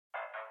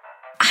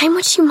I'm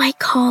what you might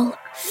call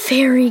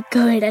very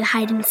good at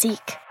hide and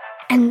seek.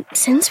 And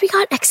since we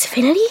got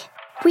Xfinity,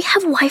 we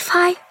have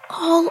Wi-Fi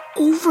all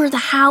over the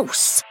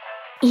house,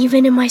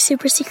 even in my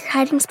super secret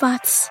hiding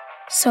spots.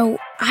 So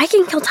I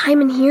can kill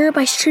time in here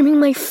by streaming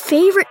my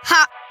favorite...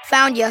 Ha!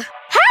 Found you.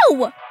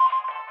 How?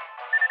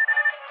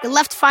 You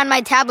left Find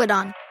My tablet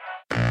on.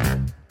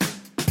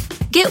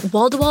 Get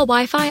wall-to-wall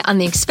Wi-Fi on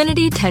the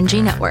Xfinity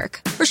 10G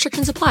network.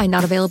 Restrictions apply.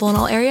 Not available in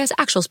all areas.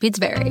 Actual speeds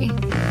vary.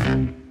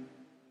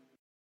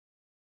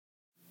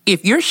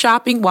 If you're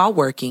shopping while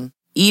working,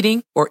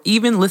 eating, or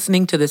even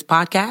listening to this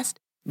podcast,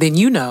 then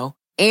you know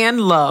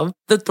and love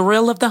the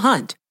thrill of the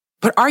hunt.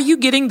 But are you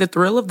getting the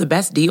thrill of the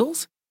best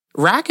deals?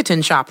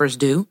 Rakuten shoppers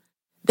do.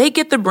 They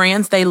get the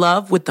brands they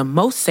love with the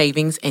most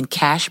savings and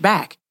cash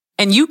back.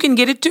 And you can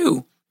get it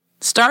too.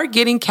 Start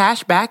getting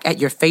cash back at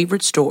your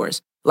favorite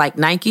stores like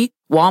Nike,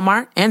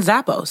 Walmart, and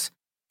Zappos.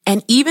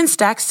 And even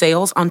stack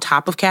sales on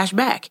top of cash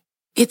back.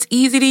 It's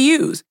easy to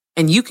use,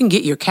 and you can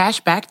get your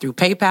cash back through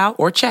PayPal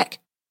or check.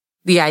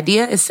 The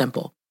idea is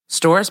simple.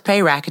 Stores pay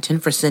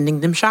Rakuten for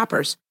sending them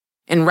shoppers,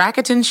 and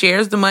Rakuten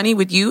shares the money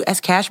with you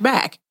as cash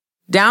back.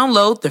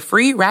 Download the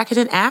free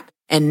Rakuten app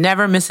and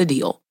never miss a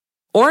deal.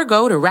 Or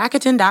go to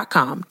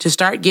Rakuten.com to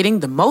start getting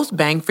the most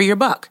bang for your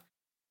buck.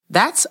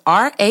 That's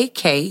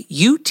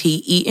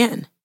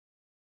Rakuten.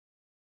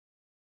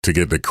 To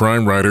get the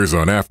Crime Writers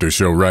on After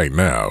Show right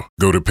now,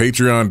 go to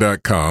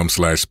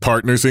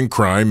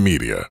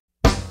patreon.com/partnersincrimemedia.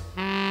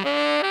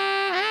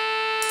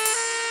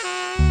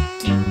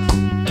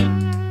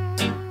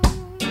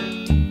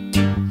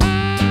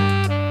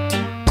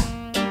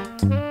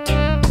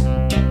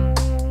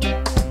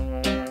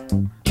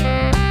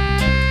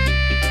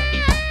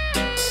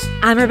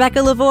 I'm Rebecca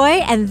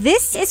Lavoie, and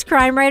this is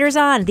Crime Writers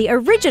On, the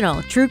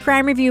original true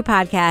crime review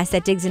podcast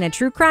that digs into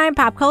true crime,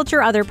 pop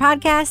culture, other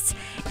podcasts.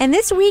 And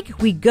this week,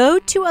 we go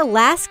to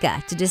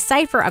Alaska to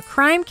decipher a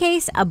crime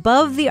case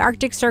above the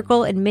Arctic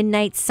Circle in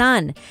midnight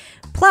sun.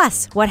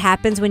 Plus, what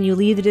happens when you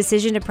leave the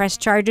decision to press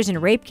charges in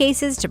rape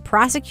cases to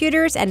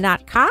prosecutors and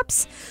not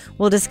cops?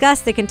 We'll discuss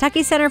the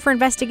Kentucky Center for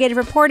Investigative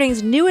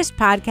Reporting's newest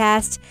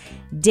podcast,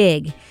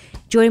 Dig.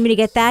 Joining me to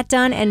get that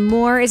done and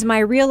more is my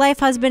real-life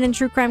husband and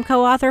true crime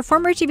co-author,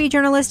 former TV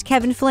journalist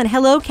Kevin Flynn.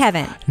 Hello,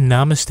 Kevin.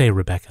 Namaste,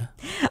 Rebecca.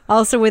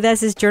 Also with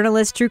us is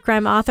journalist, true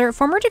crime author,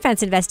 former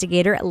defense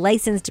investigator,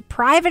 licensed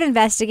private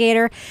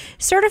investigator,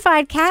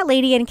 certified cat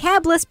lady, and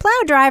cabless plow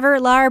driver,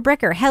 Lara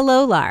Bricker.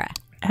 Hello, Lara.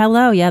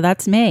 Hello. Yeah,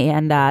 that's me.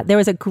 And there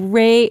was a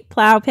great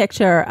plow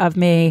picture of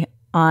me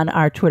on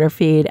our Twitter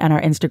feed and our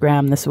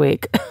Instagram this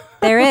week.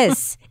 There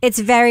is. It's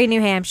very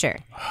New Hampshire.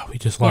 We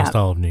just lost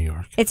all of New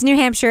York. It's New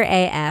Hampshire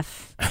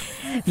AF.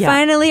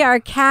 Finally, our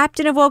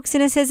captain of woke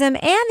cynicism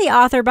and the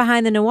author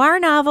behind the noir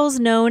novels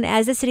known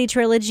as the City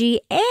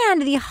Trilogy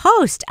and the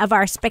host of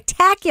our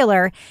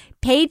spectacular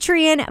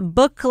Patreon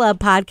book club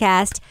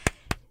podcast,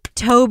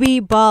 Toby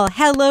Ball.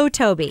 Hello,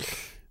 Toby.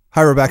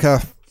 Hi,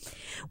 Rebecca.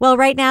 Well,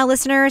 right now,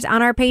 listeners,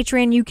 on our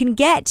Patreon, you can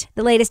get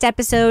the latest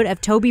episode of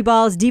Toby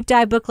Ball's Deep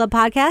Dive Book Club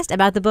podcast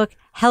about the book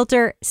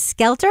Helter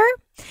Skelter.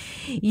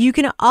 You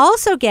can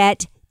also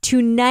get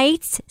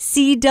tonight's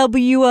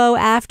CWO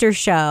after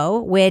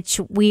show, which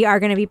we are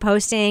going to be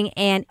posting.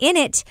 And in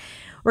it,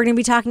 we're going to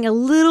be talking a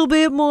little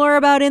bit more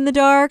about In the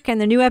Dark and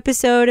the new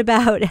episode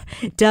about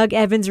Doug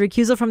Evans'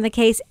 recusal from the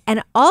case.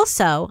 And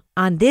also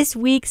on this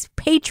week's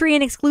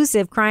Patreon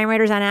exclusive Crime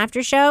Writers on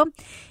After show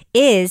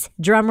is,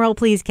 drumroll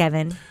please,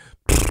 Kevin,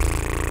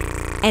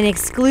 an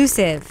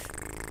exclusive,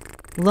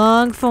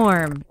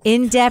 long-form,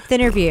 in-depth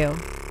interview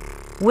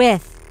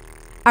with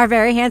our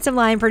very handsome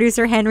line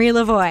producer, Henry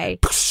Lavoie.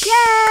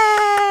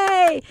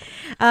 Yay!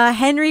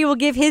 Henry will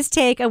give his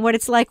take on what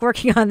it's like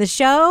working on the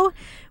show,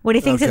 what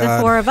he thinks of the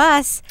four of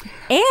us,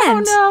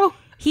 and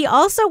he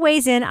also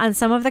weighs in on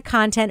some of the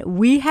content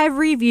we have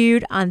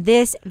reviewed on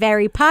this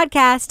very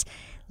podcast.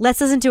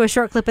 Let's listen to a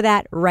short clip of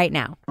that right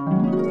now.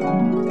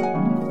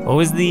 What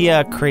was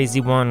the crazy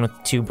one with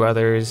two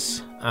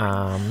brothers?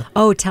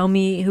 Tell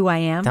Me Who I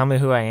Am. Tell Me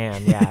Who I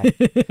Am, yeah.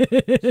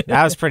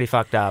 That was pretty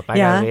fucked up.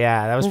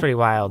 That was pretty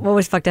wild. What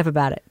was fucked up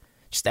about it?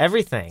 Just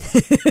everything.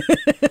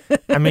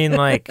 I mean,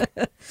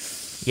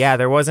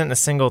 there wasn't a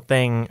single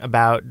thing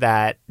about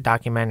that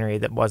documentary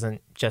that wasn't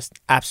just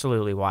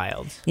absolutely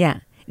wild. Yeah.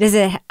 Does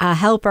it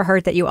help or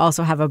hurt that you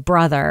also have a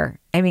brother?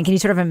 I mean, can you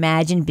sort of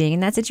imagine being in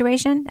that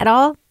situation at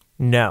all?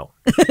 No.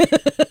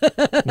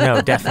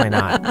 No, definitely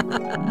not.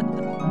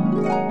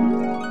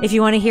 If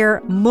you want to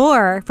hear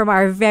more from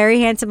our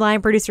very handsome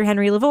line producer,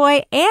 Henry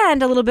Lavoie,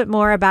 and a little bit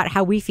more about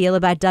how we feel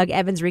about Doug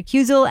Evans'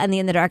 recusal and the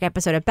In the Dark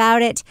episode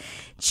about it,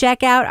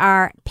 check out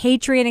our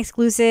Patreon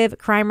exclusive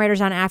Crime Writers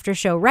on After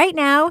show right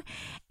now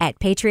at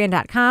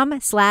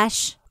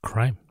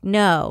patreon.com/crime.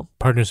 No.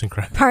 Partners in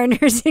Crime.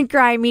 Partners in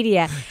Crime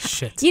Media.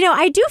 Shit. You know,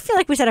 I do feel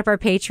like we set up our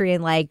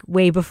Patreon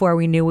way before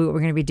we knew what we were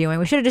going to be doing.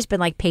 We should have just been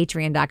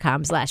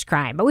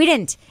patreon.com/crime, but we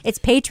didn't. It's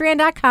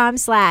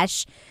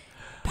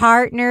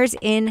patreon.com/Partners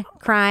in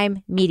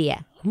Crime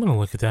Media. I'm going to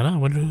look at that. I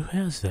wonder who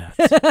has that.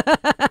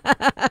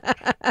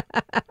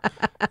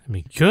 I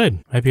mean,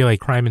 good. Might be like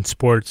Crime and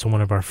Sports,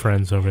 one of our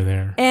friends over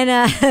there.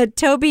 And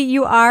Toby,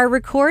 you are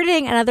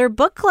recording another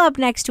book club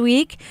next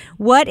week.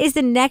 What is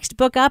the next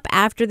book up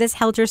after this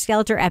Helter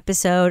Skelter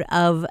episode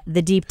of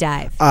The Deep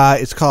Dive?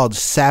 It's called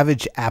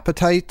Savage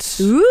Appetites.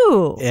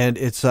 Ooh. And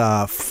it's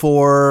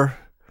 4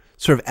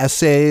 sort of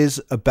essays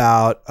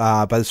about,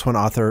 by this one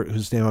author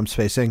whose name I'm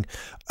spacing,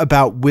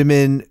 about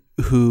women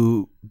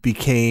who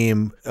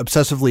became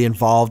obsessively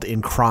involved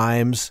in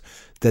crimes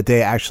that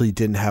they actually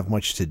didn't have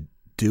much to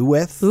do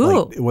with.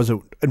 Ooh. Like, it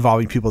wasn't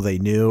involving people they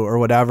knew or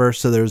whatever.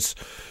 So there's,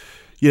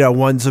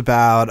 one's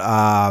about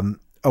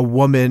a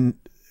woman,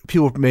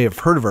 people may have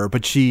heard of her,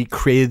 but she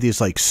created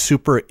these like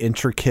super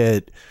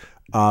intricate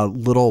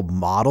little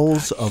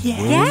models of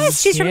wounds.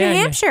 Yes, she's from New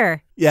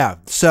Hampshire. Yeah.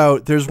 So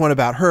there's one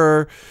about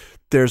her.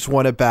 There's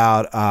one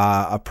about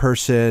a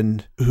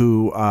person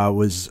who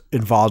was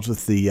involved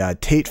with the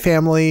Tate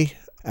family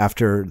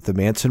after the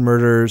Manson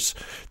murders.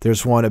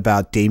 There's one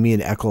about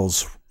Damien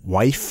Eccles'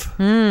 wife.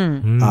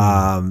 And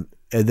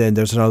then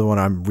there's another one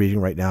I'm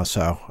reading right now,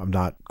 so I'm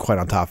not quite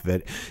on top of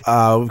it.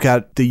 We've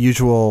got the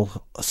usual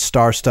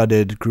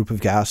star-studded group of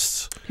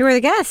guests. Who are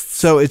the guests?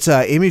 So it's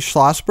Amy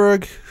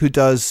Schlossberg, who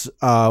does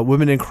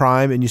Women in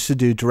Crime and used to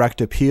do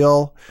Direct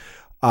Appeal.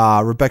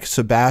 Rebecca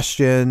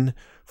Sebastian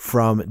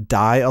from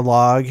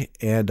Dialogue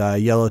and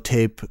Yellow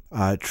Tape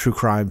True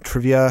Crime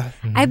Trivia.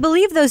 I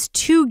believe those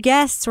 2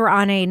 guests were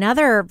on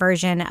another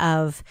version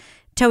of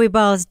Toby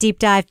Ball's Deep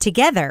Dive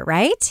together,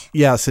 right?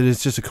 Yes, it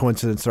is just a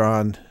coincidence they're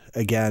on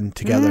again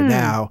together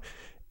now.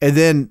 And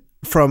then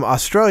from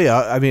Australia,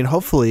 I mean,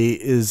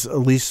 hopefully, is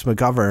Elise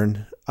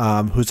McGovern,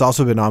 who's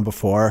also been on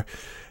before.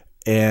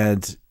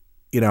 And,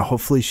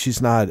 hopefully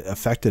she's not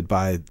affected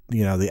by,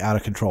 the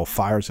out-of-control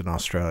fires in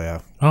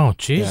Australia. Oh,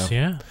 geez,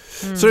 yeah.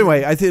 So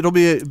anyway, I think it'll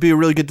be a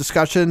really good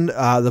discussion.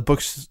 The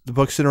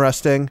book's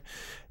interesting.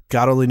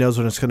 God only knows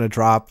when it's going to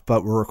drop,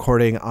 but we're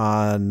recording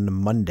on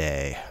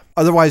Monday,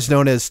 otherwise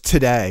known as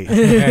today.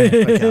 I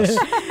guess.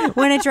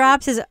 When it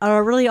drops, it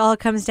really all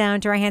comes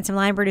down to our handsome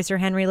line producer,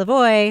 Henry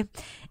Lavoie.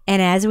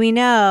 And as we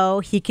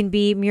know, he can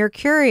be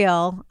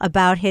mercurial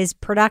about his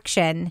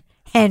production,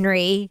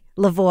 Henry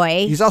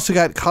Lavoie. He's also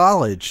got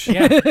college.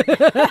 Yeah.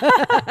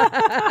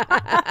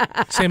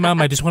 Say,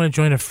 Mom, I just want to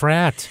join a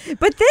frat.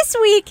 But this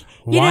week,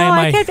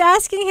 I kept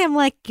asking him,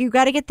 like, you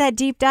got to get that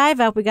deep dive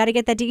up. We got to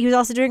get that deep. He was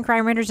also doing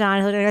Crime Writers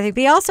on. But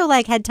he also,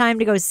 had time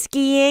to go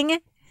skiing.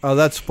 Oh,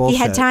 that's bullshit.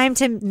 He had time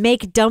to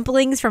make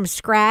dumplings from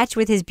scratch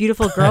with his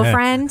beautiful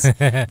girlfriend.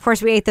 Of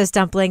course, we ate those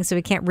dumplings, so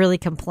we can't really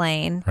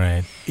complain.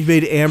 Right. He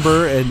made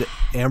Amber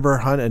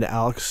Hunt and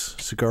Alex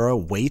Segura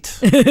wait.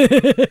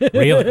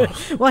 Really?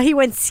 Well, he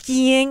went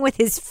skiing with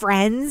his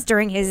friends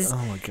during his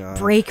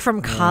break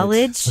from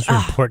college. Those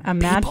are important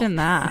Imagine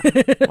that.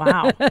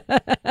 Wow.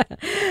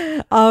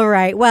 All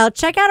right. Well,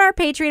 check out our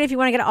Patreon if you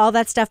want to get all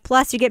that stuff.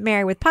 Plus, you get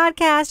Married with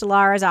Podcast,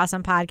 Laura's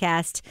awesome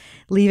podcast,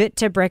 Leave It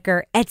to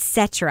Bricker,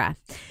 etc.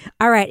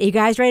 All right. Are you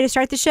guys ready to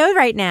start the show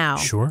right now?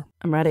 Sure.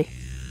 I'm ready.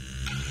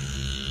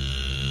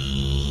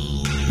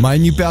 My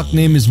Newpark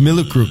name is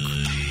Millekrook.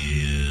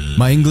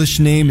 My English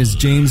name is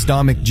James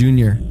Domick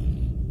Jr.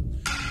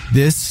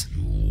 This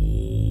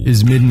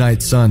is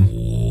Midnight Sun.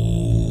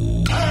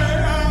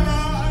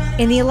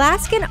 In the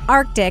Alaskan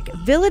Arctic,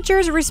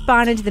 villagers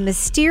responded to the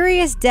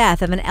mysterious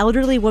death of an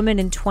elderly woman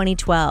in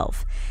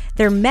 2012.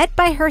 They're met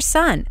by her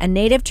son, a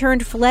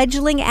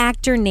native-turned-fledgling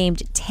actor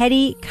named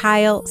Teddy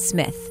Kyle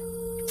Smith.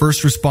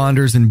 First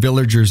responders and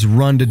villagers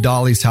run to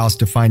Dolly's house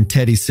to find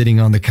Teddy sitting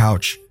on the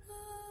couch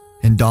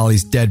and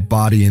Dolly's dead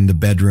body in the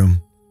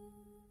bedroom.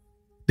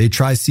 They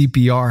try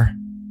CPR,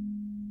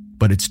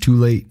 but it's too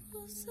late.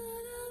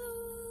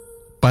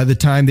 By the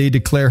time they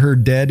declare her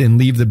dead and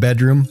leave the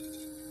bedroom,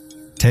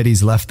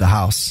 Teddy's left the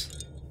house.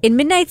 In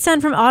Midnight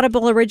Sun from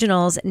Audible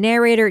Originals,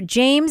 narrator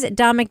James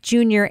Domick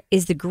Jr.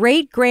 is the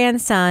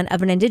great-grandson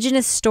of an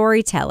indigenous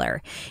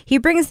storyteller. He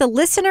brings the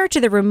listener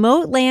to the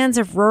remote lands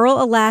of rural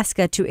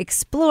Alaska to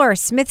explore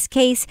Smith's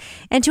case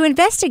and to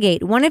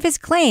investigate one of his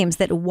claims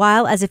that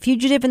while as a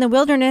fugitive in the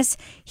wilderness,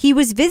 he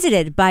was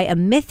visited by a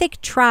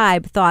mythic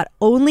tribe thought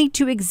only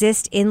to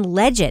exist in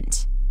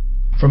legend.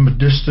 From a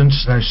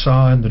distance, I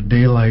saw in the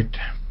daylight,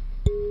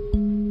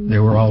 they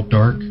were all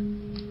dark.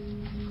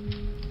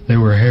 They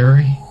were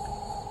hairy.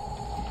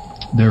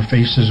 Their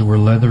faces were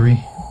leathery.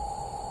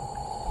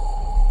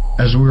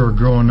 As we were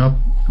growing up,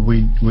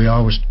 we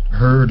always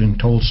heard and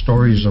told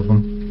stories of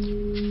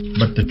them,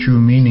 but the true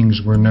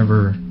meanings were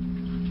never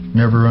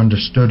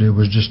understood. It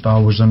was just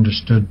always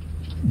understood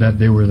that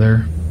they were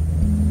there.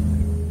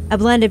 A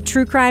blend of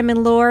true crime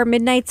and lore,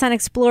 Midnight Sun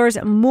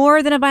explores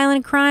more than a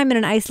violent crime in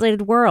an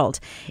isolated world.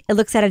 It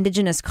looks at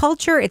indigenous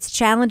culture, its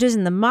challenges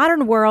in the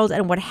modern world,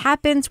 and what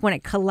happens when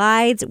it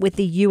collides with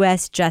the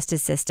U.S.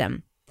 justice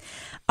system.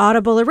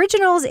 Audible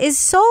Originals is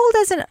sold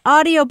as an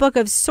audiobook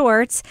of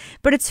sorts,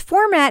 but its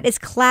format is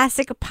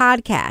classic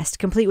podcast,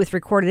 complete with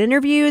recorded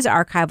interviews,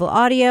 archival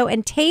audio,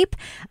 and tape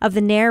of the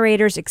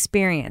narrator's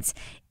experience.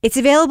 It's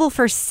available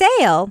for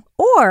sale,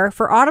 or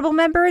for Audible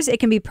members, it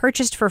can be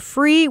purchased for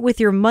free with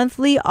your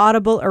monthly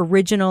Audible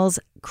Originals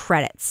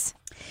credits.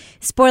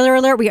 Spoiler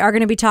alert, we are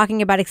going to be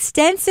talking about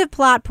extensive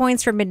plot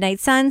points from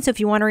Midnight Sun, so if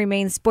you want to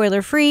remain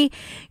spoiler-free,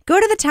 go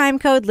to the time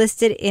code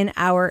listed in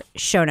our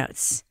show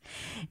notes.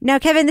 Now,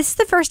 Kevin, this is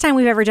the first time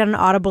we've ever done an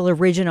Audible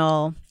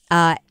original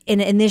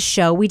in this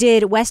show. We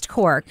did West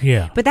Cork,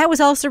 but that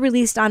was also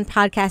released on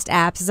podcast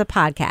apps as a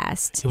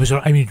podcast. It was.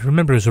 I mean,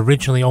 remember, it was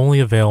originally only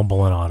available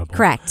on Audible.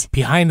 Correct.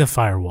 Behind the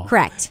firewall.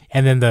 Correct.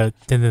 And then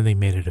they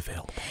made it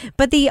available.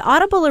 But the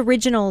Audible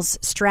Originals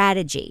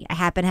strategy, I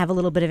happen to have a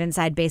little bit of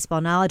inside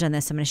baseball knowledge on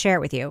this, so I'm going to share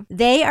it with you.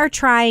 They are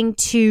trying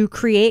to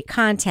create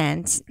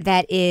content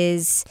that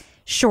is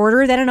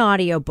shorter than an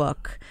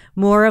audiobook,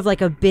 more of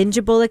like a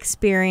bingeable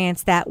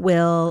experience that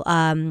will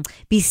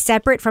be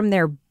separate from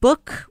their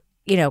book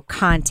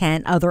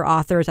content, other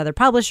authors, other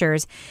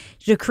publishers,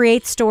 to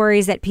create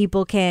stories that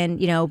people can,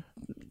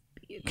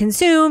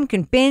 consume,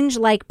 can binge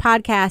like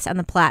podcasts on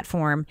the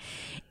platform.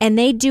 And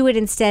they do it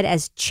instead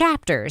as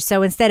chapters.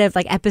 So instead of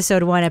like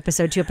episode 1,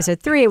 episode 2,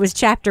 episode 3, it was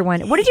chapter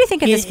 1. What did you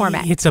think of this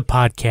format? It's a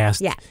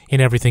podcast in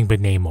everything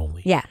but name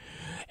only. Yeah.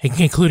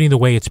 Including the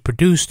way it's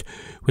produced,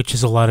 which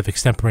is a lot of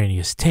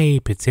extemporaneous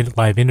tape. It's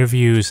live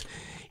interviews.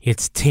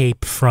 It's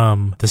tape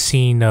from the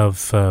scene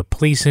of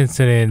police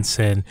incidents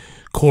and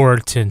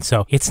court. And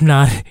so it's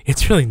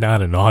really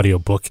not an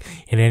audiobook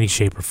in any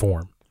shape or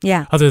form.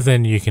 Yeah. Other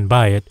than you can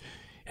buy it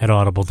at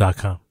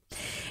audible.com.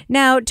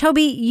 Now,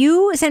 Toby,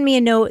 you sent me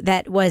a note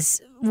that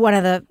was one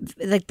of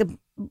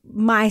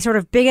my sort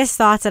of biggest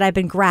thoughts that I've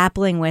been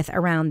grappling with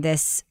around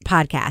this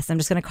podcast. I'm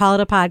just going to call it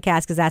a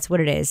podcast because that's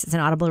what it is. It's an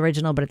Audible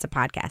original, but it's a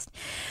podcast.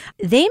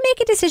 They make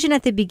a decision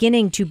at the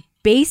beginning to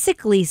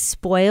basically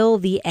spoil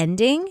the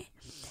ending.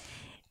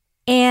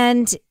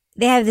 And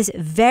they have this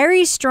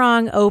very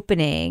strong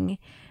opening.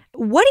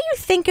 What do you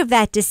think of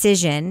that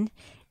decision?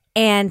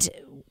 And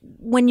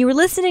when you were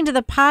listening to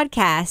the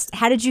podcast,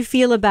 how did you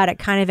feel about it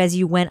kind of as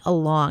you went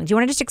along? Do you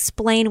want to just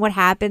explain what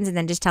happens and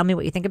then just tell me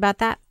what you think about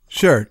that?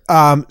 Sure.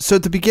 So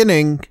at the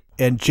beginning,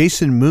 and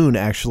Jason Moon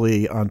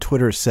actually on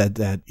Twitter said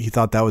that he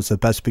thought that was the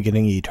best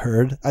beginning he'd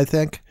heard, I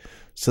think.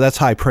 So that's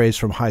high praise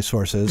from high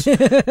sources.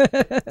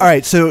 All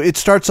right. So it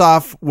starts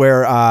off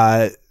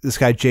where this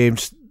guy,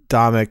 James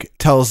Domick,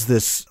 tells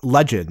this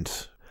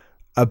legend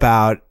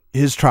about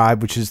his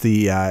tribe, which is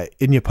the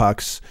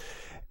Inupiaqs,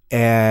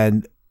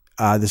 and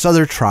this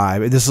other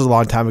tribe, and this is a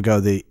long time ago,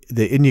 the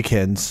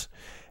Inukins,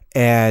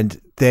 and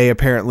they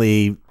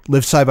apparently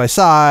live side by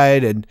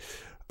side and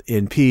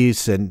in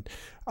peace, and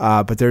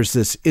but there's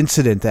this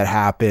incident that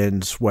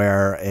happens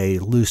where a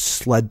loose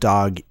sled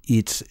dog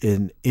eats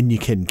an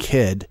Inukin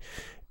kid,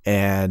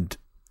 and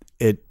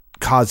it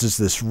causes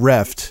this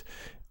rift,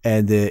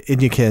 and the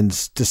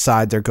Inukins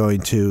decide they're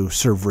going to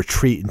sort of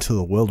retreat into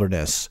the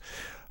wilderness.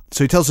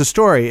 So he tells the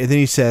story, and then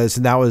he says,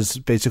 and that was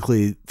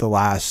basically the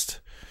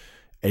last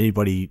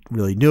anybody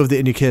really knew of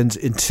the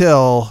Inukins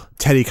until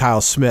Teddy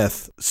Kyle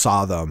Smith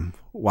saw them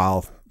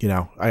while,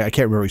 I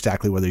can't remember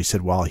exactly whether he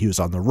said while he was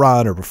on the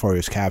run or before he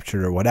was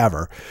captured or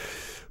whatever.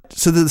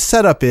 So the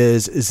setup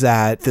is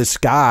that this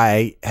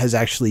guy has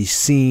actually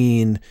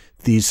seen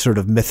these sort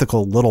of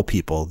mythical little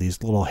people,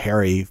 these little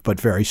hairy but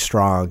very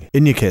strong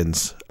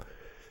Inukins.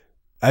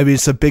 I mean,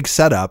 it's a big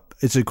setup.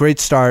 It's a great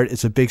start.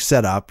 It's a big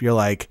setup. You're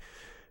like,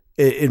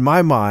 in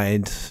my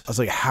mind, I was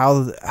like, how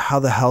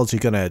the hell is he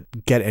going to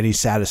get any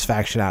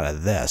satisfaction out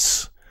of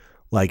this?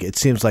 Like, it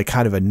seems like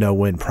kind of a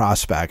no-win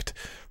prospect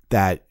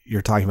that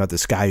you're talking about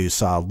this guy who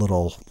saw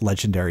little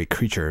legendary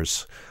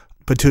creatures.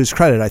 But to his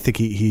credit, I think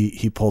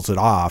he pulls it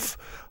off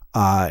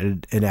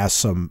and asks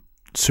some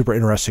super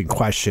interesting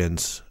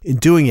questions in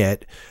doing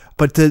it.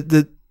 But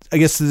I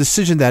guess the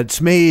decision that's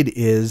made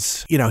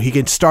is, he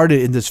can start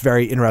it in this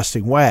very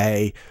interesting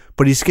way,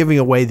 but he's giving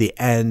away the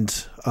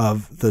end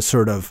of the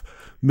sort of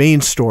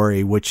main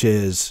story, which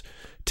is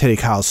Teddy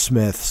Kyle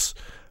Smith's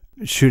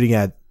shooting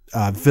at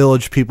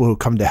village people who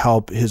come to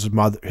help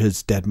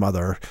his dead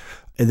mother,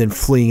 and then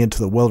fleeing into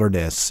the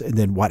wilderness, and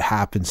then what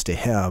happens to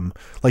him.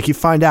 Like, you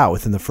find out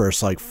within the first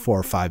 4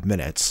 or 5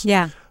 minutes.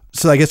 Yeah.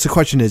 So I guess the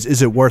question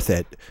is it worth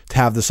it to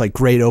have this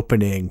great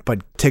opening,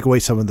 but take away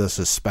some of the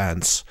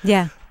suspense?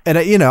 Yeah. And,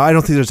 I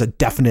don't think there's a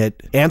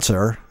definite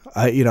answer.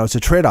 It's a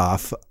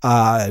trade-off.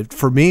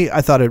 For me,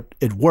 I thought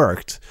it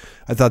worked.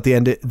 I thought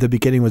the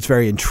beginning was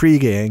very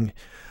intriguing.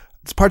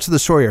 Parts of the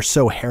story are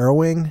so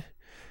harrowing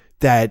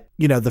that,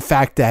 the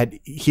fact that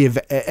he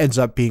ends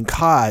up being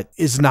caught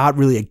is not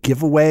really a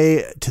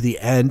giveaway to the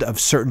end of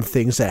certain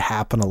things that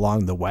happen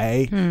along the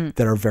way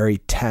that are very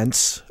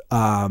tense.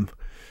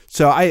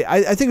 So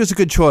I think it was a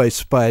good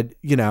choice, but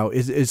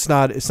it's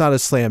not a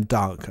slam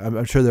dunk.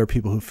 I'm sure there are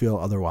people who feel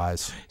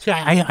otherwise. See,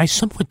 I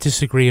somewhat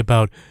disagree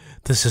about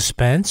the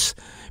suspense,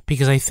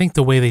 because I think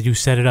the way they do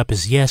set it up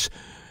is, yes,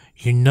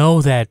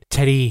 that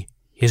Teddy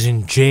is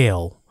in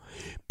jail,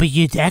 but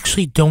you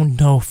actually don't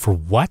know for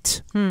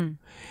what.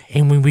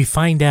 And when we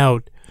find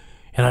out,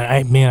 and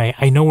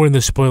I know we're in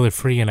the spoiler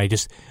free, and I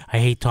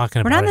hate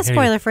talking about it. We're not in the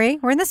spoiler free.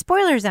 We're in the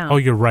spoiler zone. Oh,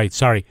 you're right.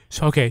 Sorry.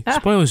 So, okay,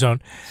 spoiler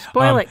zone.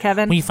 Spoil it,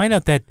 Kevin. When you find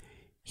out that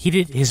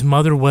his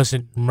mother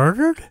wasn't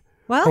murdered,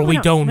 well, or we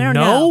don't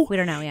know. We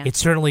don't know, yeah. It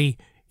certainly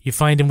you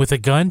find him with a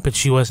gun, but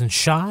she wasn't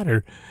shot,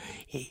 or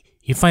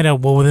you find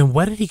out, well, then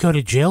what did he go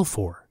to jail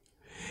for?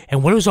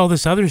 And what was all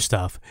this other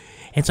stuff?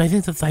 And so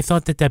I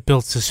thought that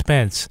built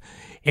suspense.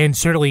 And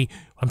certainly,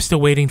 I'm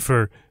still waiting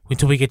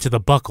until we get to the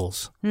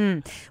Buckles.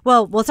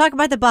 Well, we'll talk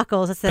about the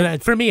Buckles.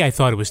 For me, I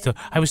was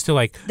still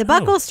like... The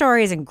Buckles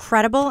story is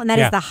incredible, and that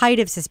is the height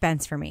of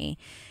suspense for me.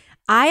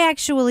 I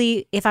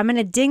actually, if I'm going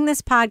to ding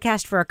this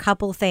podcast for a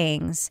couple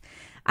things,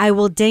 I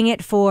will ding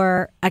it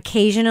for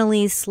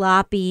occasionally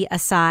sloppy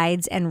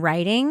asides and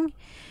writing.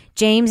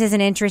 James is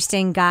an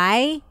interesting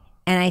guy,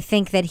 and I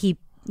think that he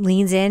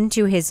leans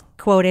into his,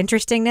 quote,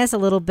 interestingness a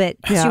little bit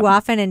too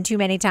often and too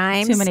many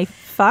times. Too many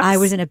fucks. I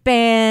was in a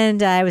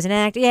band. I was an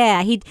actor.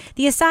 Yeah,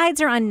 the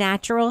asides are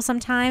unnatural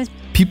sometimes.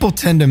 People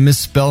tend to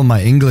misspell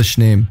my English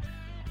name,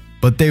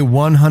 but they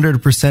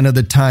 100% of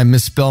the time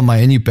misspell my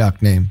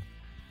Inupiaq name,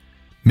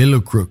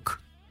 Milukruk.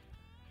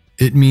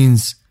 It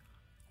means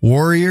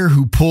warrior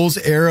who pulls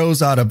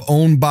arrows out of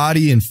own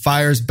body and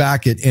fires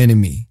back at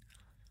enemy.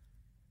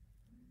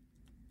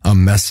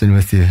 I'm messing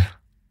with you.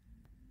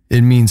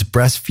 It means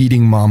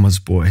breastfeeding mama's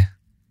boy.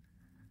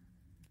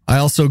 I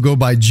also go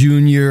by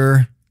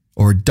Junior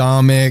or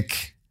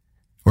Dominic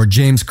or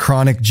James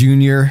Chronic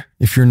Jr.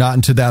 if you're not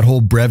into that whole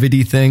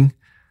brevity thing.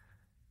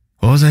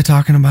 What was I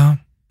talking about?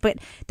 But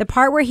the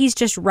part where he's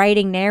just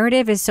writing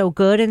narrative is so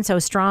good and so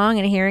strong,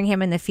 and hearing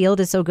him in the field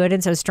is so good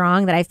and so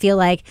strong that I feel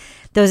like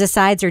those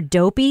asides are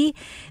dopey.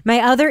 My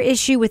other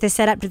issue with the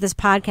setup to this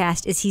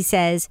podcast is he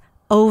says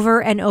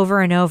over and over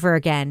and over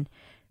again,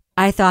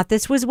 I thought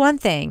this was one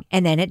thing,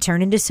 and then it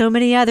turned into so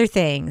many other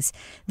things.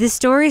 This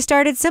story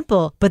started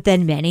simple, but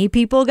then many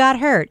people got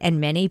hurt,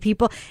 and many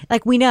people,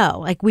 we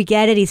know, we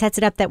get it. He sets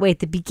it up that way at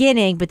the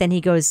beginning, but then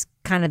he goes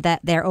kind of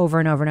there over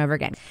and over and over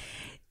again.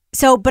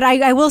 So, but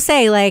I will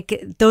say,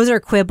 those are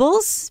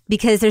quibbles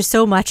because there's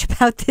so much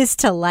about this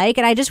to like,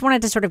 and I just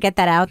wanted to sort of get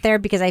that out there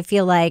because I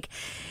feel like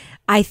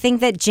I think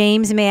that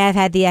James may have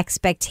had the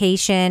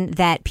expectation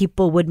that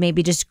people would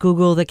maybe just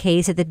Google the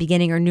case at the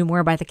beginning or knew more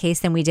about the case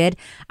than we did.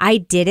 I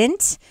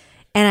didn't.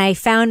 And I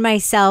found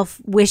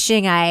myself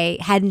wishing I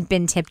hadn't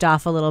been tipped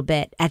off a little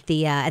bit at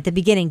the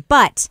beginning.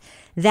 But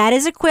that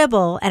is a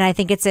quibble, and I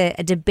think it's a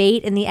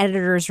debate in the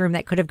editor's room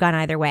that could have gone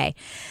either way.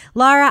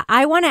 Laura,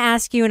 I want to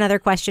ask you another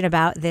question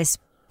about this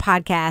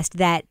podcast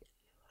that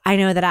I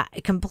know that I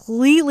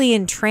completely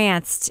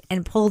entranced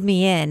and pulled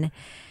me in.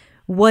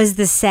 Was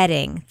the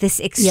setting, this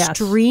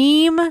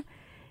extreme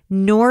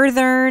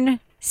northern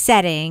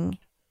setting,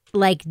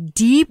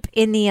 deep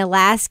in the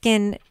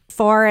Alaskan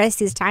forest,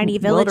 these tiny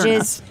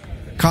villages.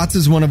 Kotz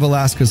is one of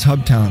Alaska's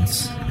hub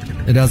towns.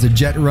 It has a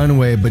jet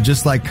runway, but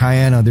just like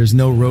Kayana, there's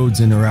no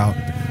roads in or out.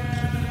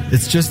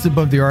 It's just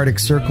above the Arctic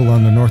Circle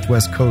on the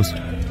northwest coast.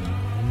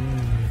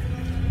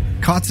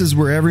 Kotz is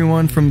where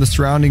everyone from the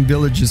surrounding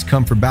villages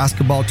come for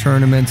basketball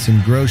tournaments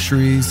and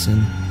groceries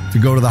and to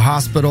go to the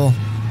hospital.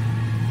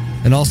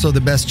 And also the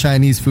best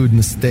Chinese food in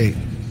the state.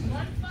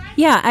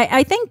 Yeah,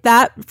 I think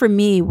that for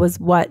me was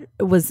what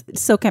was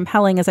so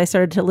compelling as I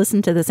started to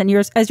listen to this. And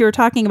as you were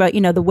talking about,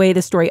 the way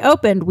the story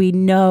opened, we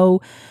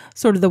know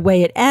sort of the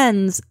way it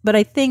ends. But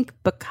I think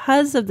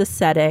because of the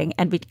setting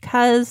and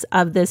because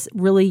of this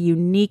really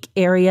unique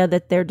area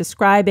that they're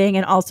describing,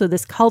 and also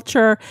this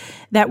culture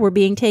that we're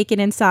being taken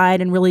inside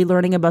and really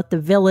learning about the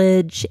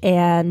village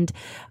and,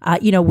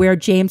 where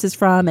James is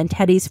from and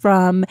Teddy's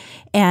from,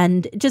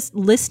 and just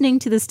listening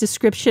to this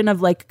description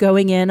of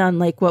going in on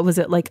what was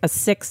it, a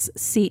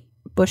 6-seat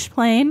bush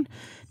plane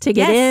to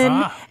get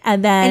in.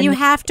 And you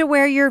have to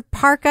wear your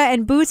parka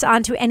and boots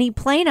onto any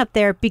plane up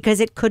there because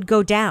it could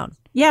go down.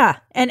 Yeah.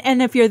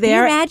 And if you're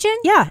there. Can you imagine?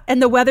 Yeah.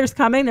 And the weather's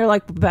coming. They're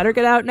like, better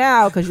get out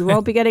now because you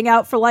won't be getting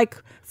out for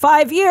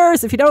 5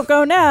 years if you don't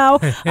go now.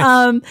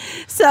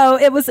 So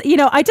it was,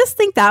 I just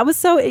think that was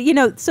so,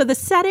 so the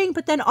setting,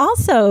 but then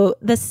also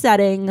the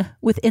setting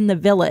within the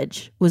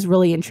village was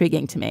really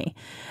intriguing to me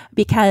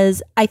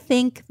because I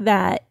think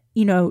that,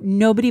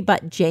 nobody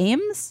but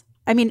James,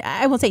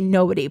 I won't say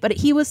nobody, but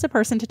he was the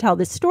person to tell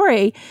this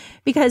story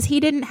because he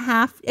didn't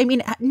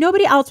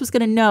nobody else was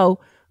going to know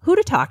who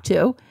to talk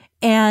to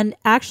and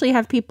actually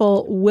have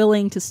people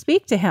willing to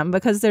speak to him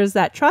because there's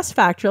that trust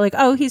factor.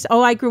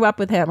 I grew up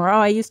with him, or,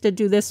 I used to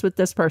do this with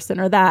this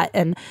person or that.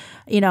 And,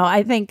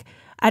 I think,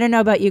 I don't know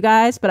about you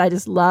guys, but I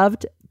just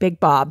loved Big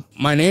Bob.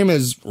 My name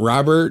is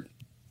Robert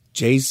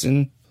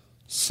Jason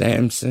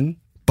Sampson.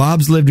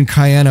 Bob's lived in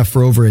Kayana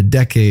for over a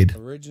decade,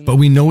 but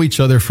we know each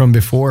other from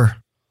before.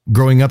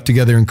 Growing up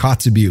together in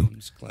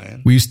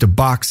Kotzebue, we used to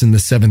box in the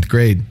 7th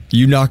grade.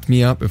 You knocked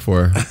me out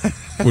before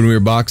when we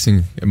were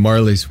boxing at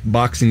Marley's.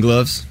 Boxing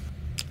gloves.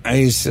 I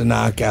used to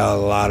knock out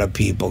a lot of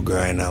people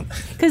growing up.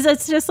 Because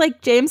it's just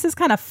James is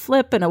kind of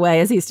flip in a way,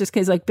 as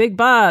he's like Big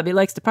Bob. He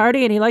likes to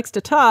party and he likes to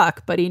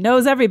talk, but he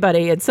knows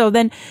everybody. And so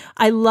then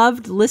I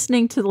loved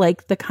listening to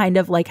the kind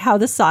of how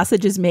the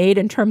sausage is made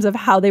in terms of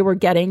how they were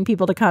getting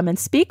people to come and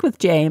speak with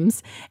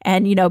James.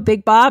 And,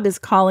 Big Bob is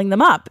calling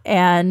them up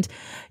and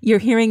you're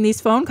hearing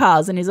these phone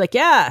calls and he's like,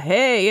 yeah,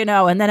 hey,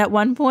 and then at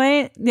one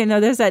point,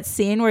 there's that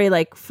scene where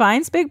he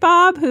finds Big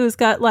Bob who's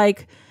got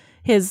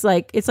his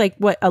it's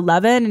what,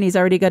 11, and he's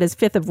already got his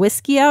 5th of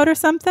whiskey out or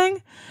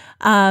something,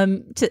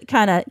 to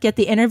kind of get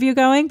the interview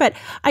going. But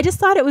I just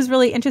thought it was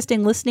really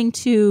interesting listening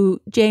to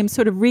James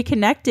sort of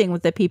reconnecting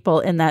with the people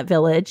in that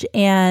village,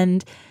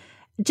 and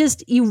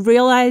just you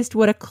realized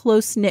what a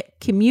close-knit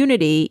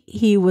community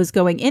he was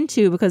going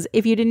into, because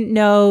if you didn't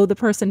know the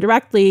person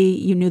directly,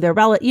 you knew their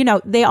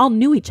relative, they all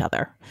knew each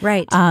other.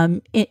 Right.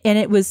 And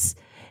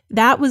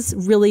that was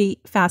really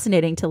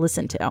fascinating to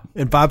listen to.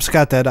 And Bob's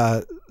got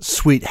that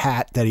sweet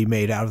hat that he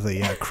made out of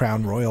the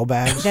Crown Royal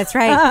bags. That's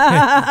right.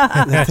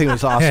 That thing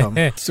was awesome.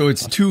 So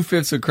it's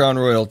 2/5 of Crown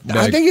Royal bag.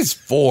 I think it's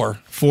 4.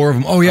 4 of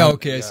them. Oh, yeah.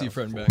 Okay. I see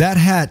front and back. That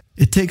hat,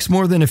 it takes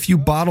more than a few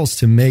bottles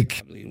to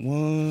make.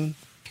 1,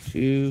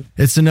 2,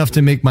 It's enough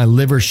to make my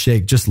liver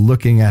shake just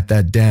looking at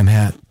that damn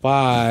hat.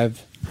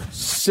 5,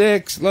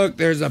 6. Look,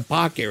 there's a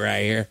pocket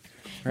right here.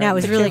 No, it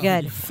was really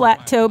good.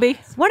 Flat Toby.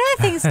 One of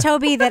the things,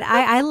 Toby, that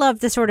I love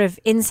the sort of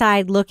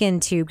inside look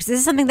into, because this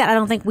is something that I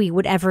don't think we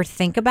would ever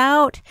think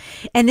about.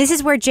 And this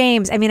is where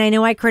James, I mean, I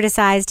know I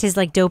criticized his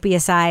dopey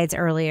asides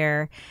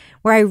earlier,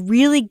 where I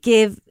really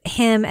give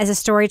him as a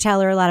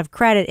storyteller a lot of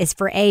credit is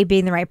for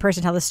being the right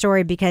person to tell the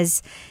story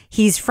because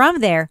he's from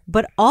there,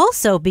 but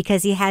also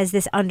because he has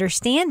this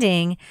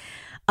understanding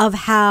of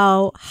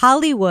how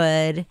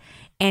Hollywood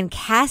and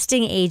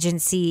casting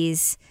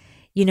agencies,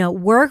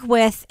 work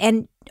with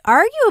and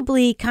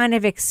arguably kind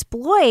of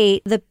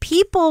exploit the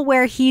people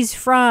where he's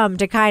from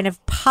to kind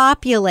of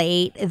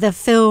populate the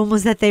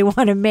films that they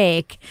want to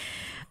make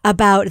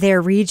about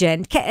their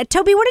region.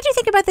 Toby, what did you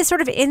think about this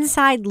sort of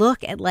inside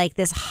look at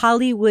this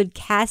Hollywood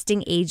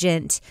casting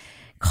agent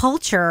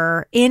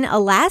culture in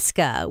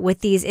Alaska with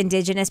these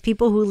indigenous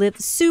people who live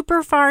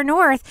super far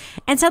north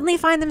and suddenly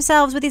find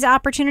themselves with these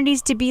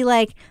opportunities to be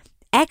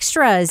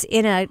extras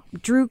in a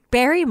Drew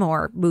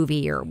Barrymore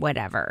movie or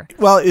whatever?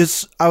 Well, I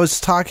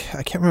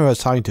can't remember who I was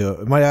talking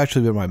to. It might have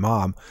actually been my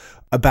mom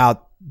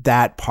about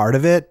that part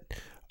of it.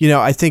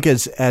 I think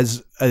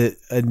as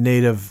a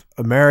Native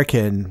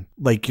American,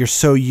 you're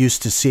so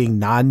used to seeing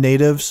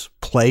non-natives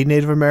play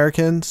Native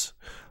Americans.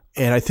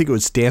 And I think it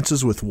was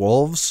Dances with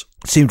Wolves.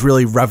 It seemed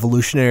really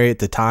revolutionary at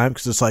the time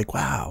because it's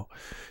wow,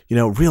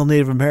 real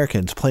Native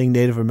Americans playing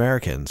Native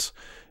Americans.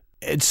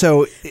 And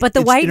so, but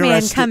the white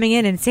man coming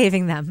in and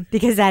saving them,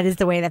 because that is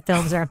the way that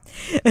films are.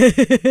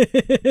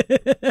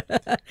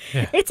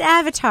 It's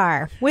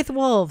Avatar with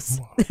wolves.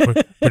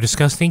 We're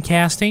discussing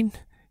casting.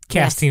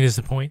 Casting is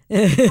the point.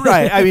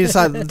 Right. I mean, it's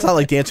not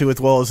like Dancing with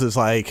Wolves is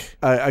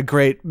a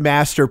great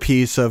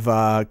masterpiece of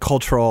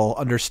cultural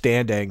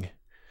understanding.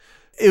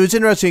 It was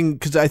interesting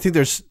because I think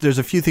there's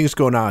a few things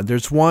going on.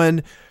 There's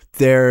one,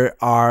 there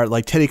are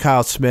Teddy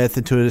Kyle Smith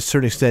and to a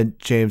certain extent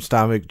James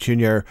Dominic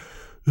Jr.,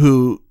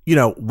 who,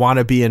 want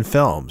to be in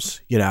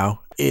films.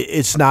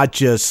 It's not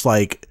just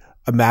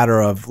a matter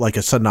of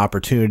a sudden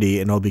opportunity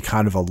and it'll be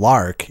kind of a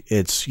lark.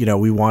 It's,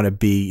 we want to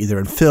be either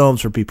in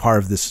films or be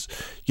part of this,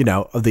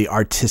 of the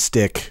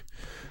artistic,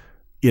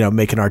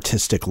 make an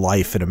artistic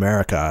life in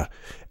America.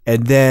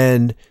 And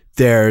then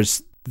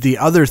there's the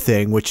other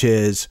thing, which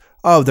is,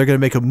 they're going to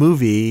make a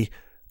movie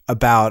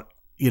about,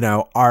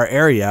 our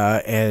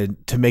area, and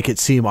to make it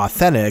seem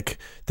authentic,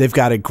 they've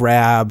got to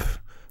grab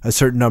a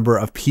certain number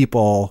of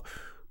people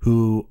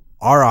who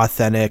are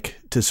authentic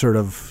to sort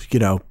of,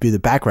 be the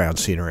background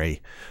scenery.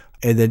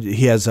 And then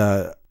he has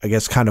a, I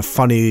guess, kind of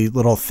funny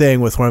little thing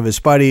with one of his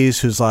buddies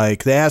who's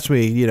they asked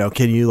me,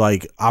 can you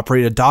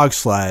operate a dog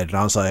sled? And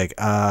I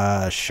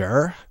was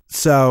sure.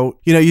 So,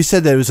 you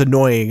said that it was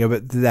annoying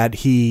that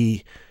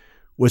he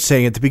was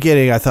saying at the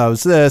beginning, I thought it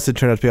was this, it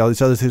turned out to be all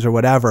these other things or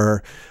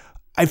whatever.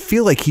 I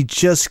feel like he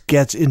just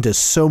gets into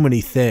so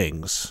many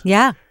things.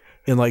 Yeah.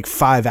 In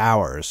 5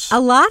 hours. A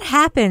lot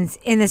happens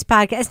in this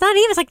podcast. It's not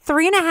even, it's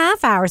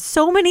 3.5 hours.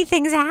 So many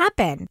things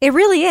happen. It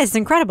really is. It's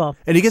incredible.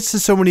 And he gets to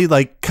so many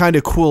kind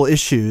of cool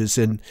issues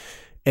and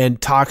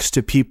talks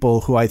to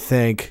people who I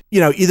think,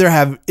 either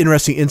have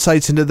interesting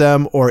insights into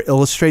them or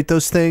illustrate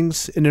those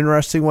things in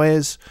interesting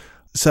ways.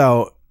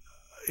 So,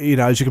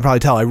 as you can probably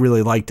tell, I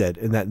really liked it.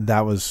 And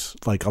that was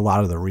a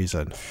lot of the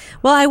reason.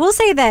 Well, I will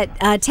say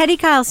that Teddy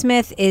Kyle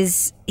Smith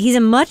he's a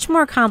much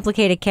more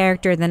complicated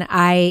character than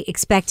I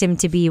expect him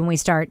to be when we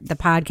start the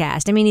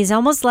podcast. I mean, he's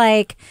almost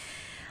like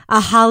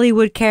a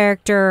Hollywood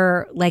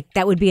character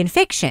that would be in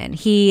fiction.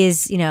 He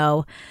is,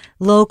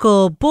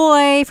 local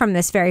boy from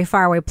this very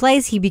faraway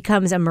place. He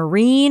becomes a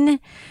Marine.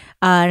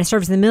 And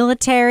serves in the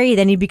military.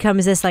 Then he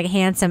becomes this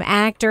handsome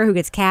actor who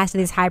gets cast in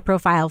these high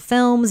profile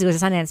films. He goes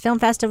to Sundance Film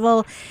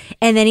Festival.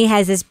 And then he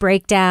has this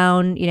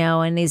breakdown,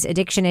 and these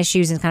addiction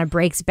issues and kind of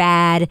breaks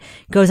bad,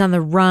 goes on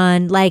the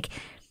run.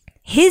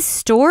 His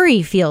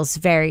story feels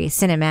very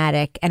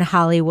cinematic and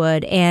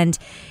Hollywood. And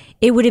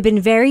it would have been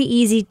very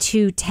easy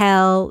to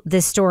tell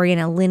this story in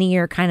a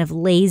linear kind of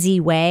lazy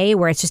way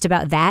where it's just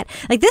about that.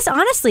 This,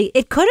 honestly,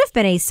 it could have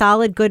been a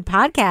solid, good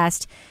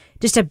podcast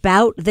just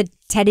about the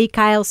Teddy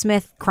Kyle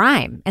Smith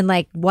crime and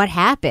what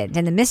happened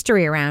and the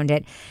mystery around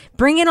it.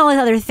 Bringing all these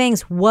other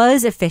things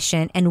was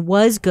efficient and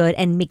was good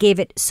and gave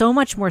it so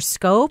much more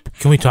scope.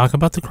 Can we talk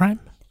about the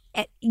crime?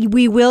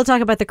 We will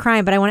talk about the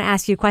crime, but I want to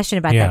ask you a question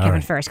about that, Kevin,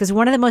 right. first. Because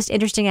one of the most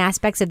interesting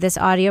aspects of this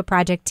audio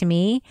project to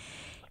me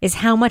is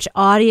how much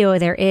audio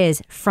there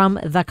is from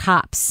the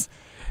cops.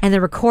 And the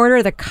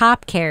recorder the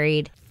cop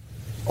carried.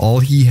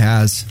 All he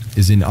has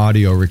is an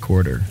audio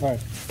recorder. All right.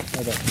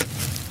 Okay.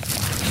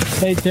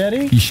 Hey,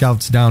 Teddy? He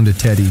shouts down to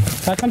Teddy.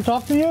 I can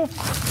talk to you?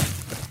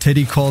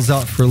 Teddy calls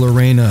out for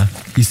Lorena.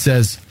 He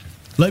says,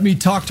 "Let me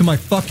talk to my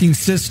fucking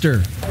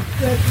sister." I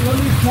said,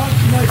 let me talk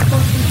to my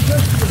fucking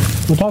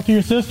sister. We'll talk to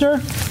your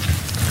sister?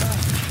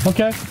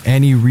 Okay.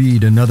 Annie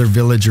Reed, another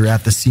villager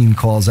at the scene,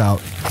 calls out.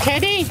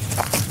 Teddy?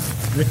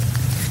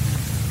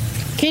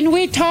 Can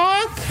we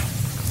talk?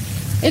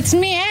 It's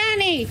me,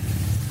 Annie.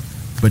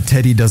 But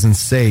Teddy doesn't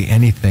say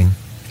anything.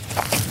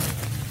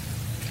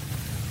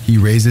 He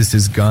raises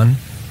his gun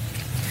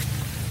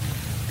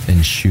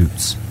and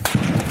shoots.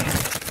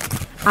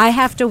 I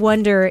have to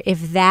wonder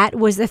if that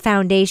was the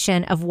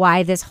foundation of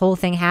why this whole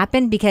thing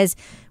happened, because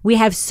we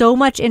have so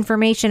much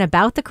information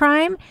about the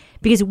crime,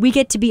 because we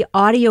get to be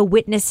audio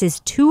witnesses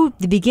to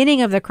the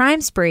beginning of the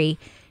crime spree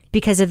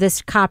because of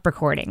this cop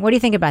recording. What do you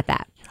think about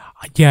that?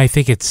 Yeah, I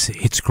think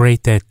it's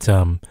great that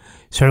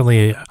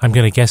certainly I'm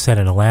going to guess that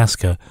in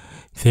Alaska,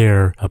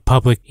 their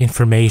public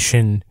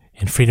information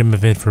and freedom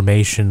of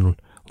information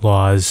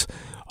laws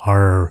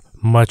are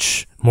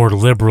much more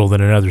liberal than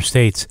in other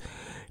states,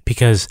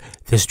 because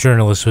this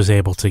journalist was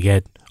able to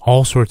get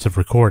all sorts of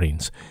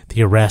recordings,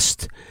 the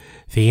arrest,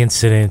 the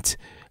incident,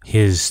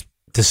 his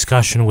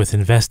discussion with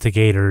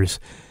investigators.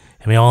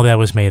 I mean, all that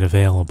was made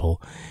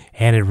available,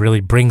 and it really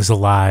brings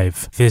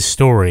alive this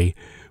story,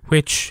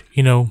 which,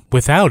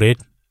 without it,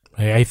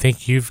 I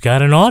think you've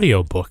got an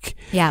audio book.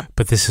 Yeah.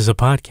 But this is a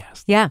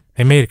podcast. Yeah.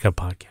 They made it a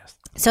podcast.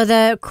 So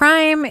the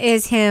crime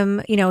is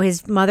him,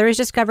 his mother is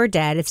discovered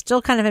dead. It's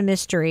still kind of a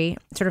mystery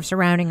sort of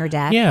surrounding her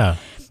death. Yeah.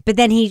 But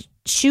then he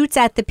shoots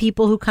at the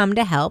people who come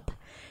to help.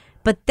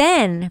 But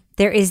then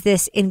there is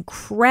this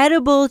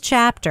incredible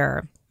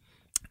chapter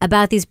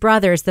about these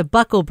brothers, the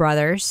Buckle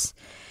brothers,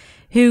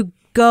 who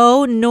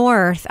go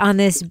north on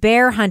this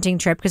bear hunting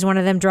trip because one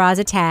of them draws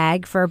a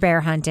tag for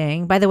bear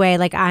hunting. By the way,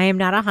 I am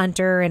not a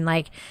hunter,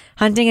 and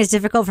hunting is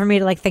difficult for me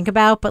to think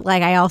about, but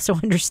I also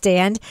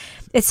understand.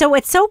 It's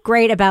so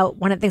great about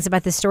one of the things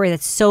about this story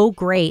that's so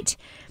great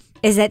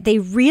is that they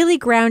really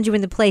ground you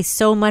in the place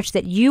so much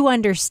that you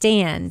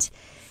understand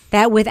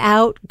that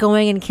without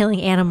going and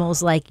killing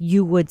animals,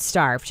 you would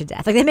starve to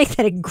death. They make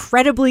that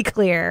incredibly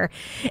clear.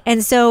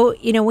 And so,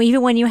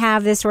 even when you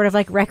have this sort of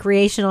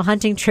recreational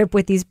hunting trip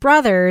with these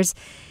brothers,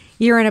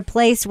 you're in a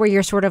place where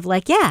you're sort of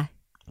yeah,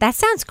 that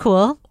sounds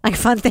cool. A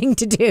fun thing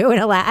to do.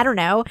 And I don't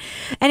know.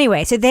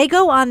 Anyway, so they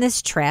go on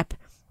this trip.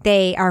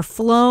 They are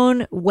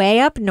flown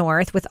way up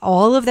north with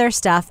all of their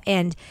stuff.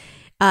 And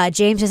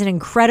James does an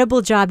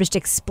incredible job just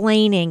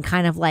explaining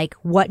kind of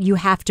what you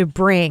have to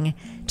bring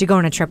to go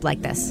on a trip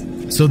like this.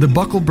 So the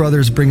Buckle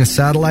brothers bring a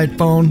satellite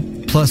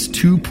phone plus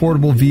 2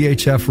 portable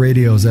VHF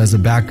radios as a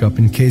backup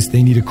in case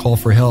they need a call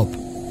for help.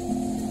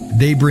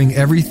 They bring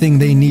everything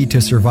they need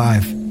to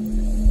survive.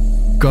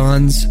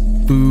 Guns,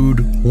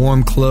 food,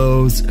 warm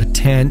clothes, a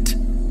tent.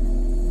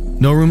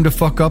 No room to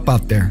fuck up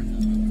out there.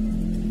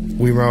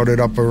 We mounted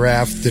up a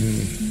raft, and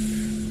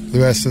the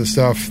rest of the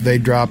stuff, they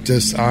dropped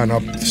us on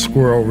up the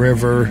Squirrel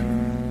River.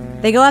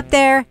 They go up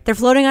there. They're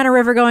floating on a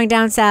river going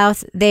down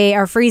south. They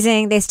are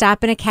freezing. They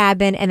stop in a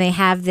cabin, and they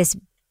have this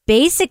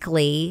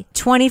basically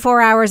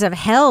 24 hours of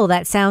hell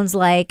that sounds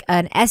like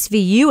an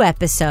SVU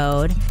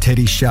episode.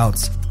 Teddy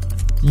shouts,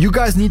 "You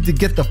guys need to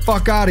get the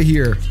fuck out of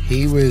here."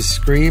 He was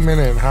screaming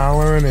and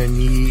hollering, and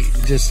he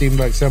just seemed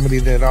like somebody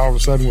that all of a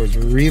sudden was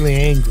really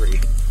angry.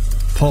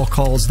 Paul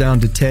calls down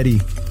to Teddy,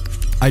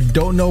 "I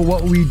don't know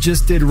what we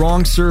just did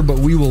wrong, sir, but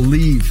we will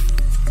leave."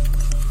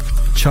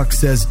 Chuck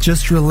says,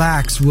 "Just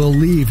relax, we'll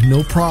leave,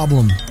 no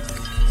problem."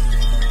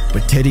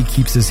 But Teddy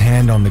keeps his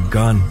hand on the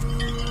gun.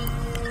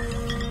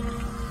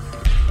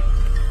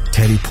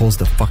 Teddy pulls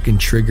the fucking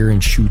trigger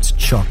and shoots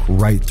Chuck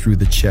right through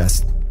the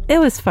chest. It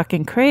was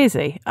fucking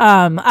crazy.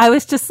 I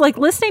was just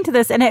listening to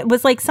this, and it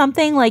was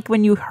something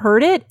when you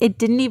heard it, it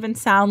didn't even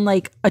sound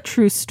like a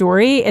true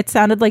story. It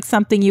sounded like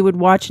something you would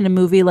watch in a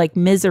movie like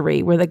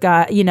Misery, where the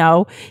guy,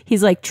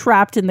 he's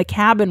trapped in the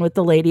cabin with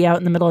the lady out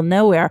in the middle of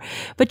nowhere.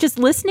 But just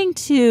listening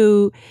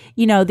to,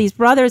 these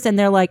brothers, and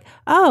they're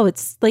oh,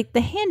 it's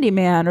the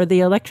handyman or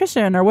the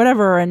electrician or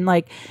whatever. And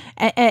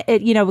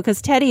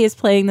because Teddy is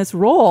playing this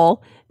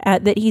role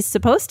that he's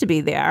supposed to be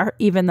there,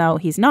 even though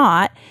he's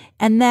not.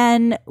 And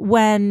then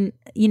when,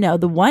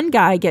 the one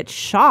guy gets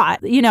shot,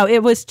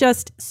 it was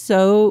just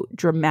so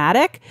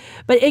dramatic,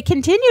 but it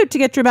continued to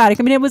get dramatic.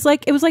 I mean, it was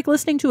like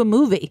listening to a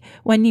movie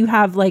when you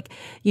have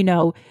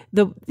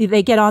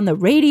they get on the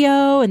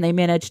radio and they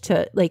manage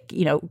to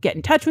get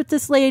in touch with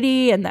this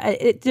lady, and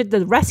it did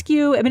the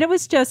rescue. I mean, it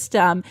was just,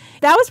 that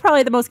was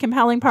probably the most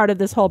compelling part of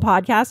this whole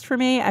podcast for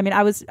me. I mean,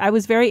 I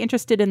was very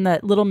interested in the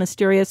little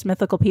mysterious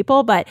mythical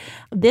people, but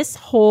this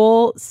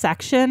whole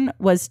section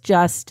was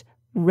just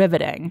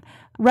riveting,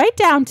 right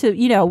down to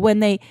when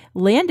they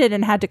landed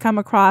and had to come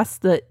across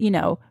the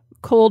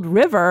cold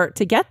river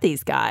to get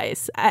these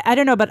guys. I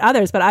don't know about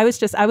others, but I was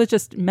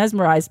just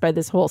mesmerized by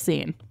this whole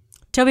scene.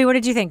 Toby, what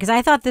did you think? Because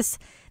I thought this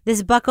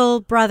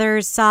Buckle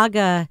Brothers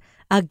saga,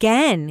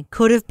 again,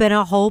 could have been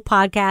a whole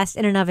podcast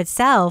in and of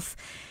itself.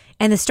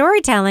 And the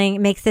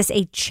storytelling makes this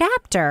a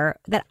chapter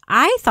that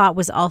I thought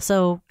was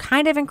also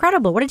kind of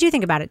incredible. What did you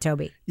think about it,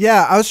 Toby?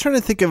 Yeah, I was trying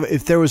to think of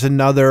if there was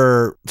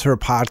another sort of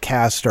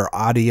podcast or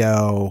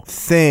audio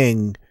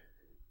thing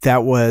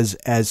that was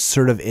as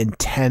sort of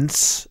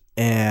intense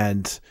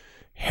and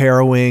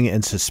harrowing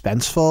and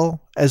suspenseful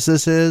as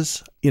this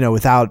is,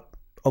 without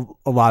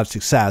a lot of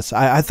success.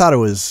 I thought it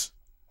was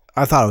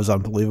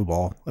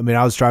unbelievable. I mean,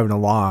 I was driving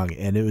along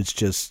and it was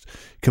just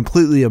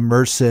completely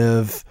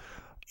immersive.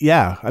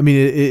 Yeah. I mean,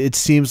 it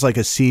seems like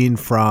a scene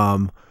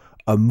from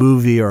a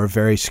movie or a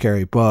very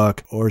scary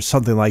book or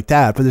something like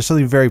that. But there's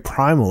something very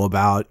primal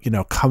about,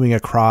 coming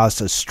across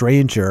a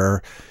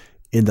stranger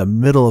in the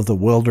middle of the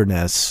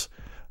wilderness,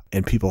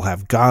 and people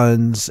have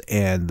guns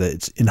and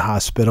it's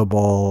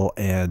inhospitable.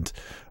 And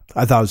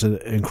I thought it was an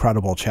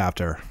incredible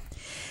chapter.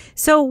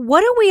 So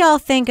what do we all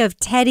think of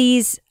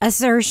Teddy's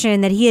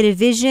assertion that he had a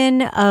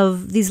vision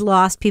of these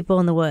lost people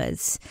in the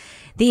woods,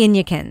 the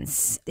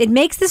Inyakins? It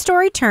makes the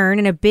story turn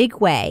in a big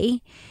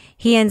way.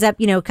 He ends up,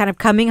 kind of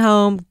coming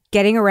home,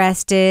 getting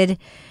arrested.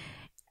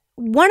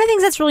 One of the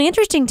things that's really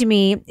interesting to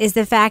me is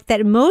the fact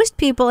that most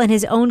people in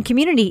his own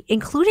community,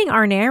 including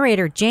our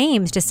narrator,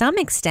 James, to some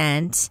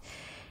extent,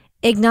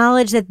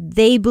 acknowledge that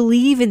they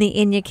believe in the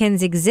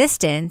Inyakins'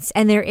 existence.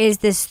 And there is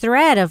this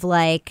thread of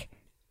like,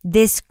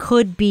 this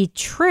could be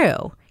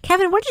true.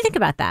 Kevin, what did you think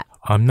about that?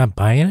 I'm not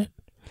buying it.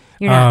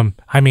 You're not?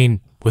 I mean,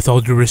 with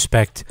all due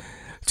respect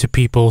to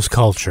people's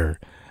culture,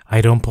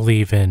 I don't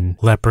believe in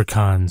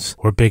leprechauns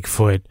or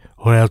Bigfoot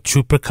or El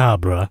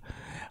Chupacabra.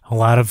 A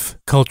lot of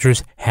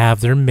cultures have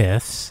their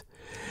myths,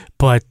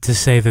 but to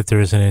say that there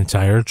is an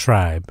entire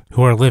tribe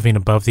who are living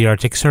above the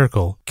Arctic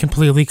Circle,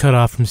 completely cut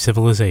off from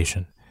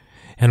civilization,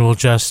 and will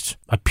just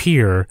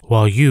appear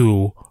while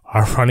you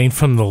are running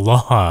from the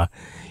law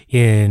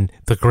in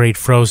the great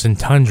frozen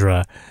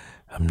tundra,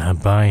 I'm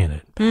not buying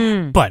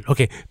it.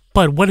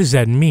 But what does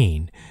that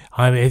mean?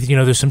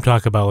 There's some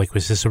talk about, like,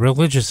 was this a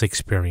religious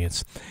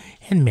experience?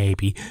 And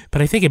maybe,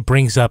 but I think it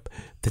brings up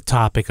the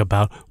topic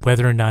about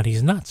whether or not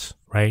he's nuts,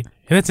 right?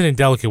 And that's an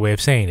indelicate way of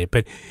saying it,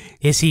 but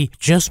is he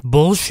just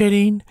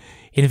bullshitting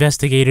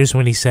investigators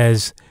when he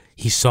says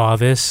he saw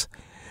this?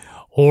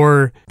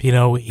 Or,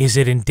 is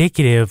it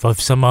indicative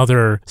of some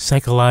other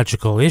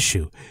psychological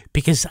issue?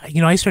 Because,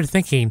 I started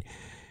thinking,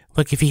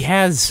 look, if he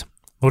has,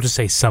 we'll just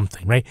say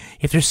something, right?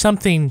 If there's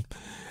something...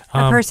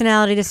 a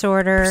personality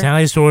disorder. An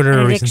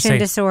addiction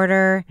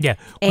disorder. Yeah.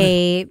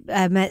 A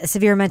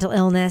severe mental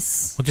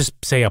illness. We'll just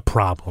say a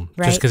problem.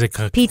 Right. Just because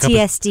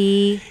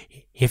PTSD.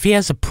 If he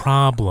has a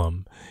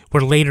problem,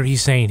 where later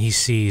he's saying he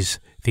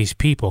sees these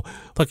people.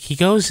 Look, he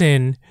goes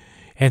in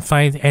and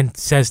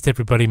says to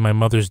everybody, my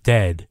mother's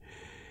dead.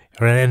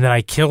 And then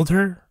I killed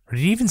her? Or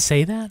did he even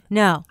say that?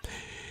 No.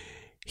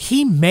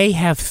 He may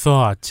have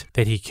thought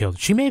that he killed.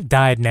 She may have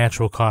died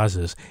natural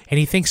causes, and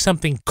he thinks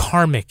something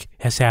karmic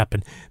has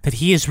happened, that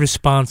he is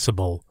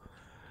responsible,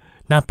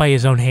 not by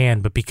his own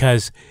hand, but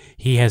because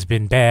he has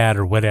been bad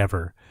or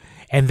whatever.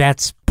 And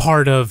that's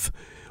part of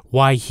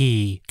why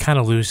he kind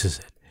of loses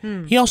it.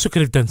 He also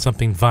could have done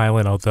something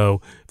violent,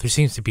 although there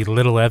seems to be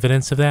little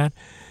evidence of that.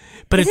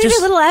 But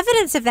There's little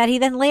evidence of that. He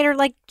then later,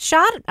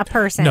 shot a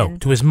person. No,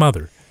 to his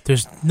mother.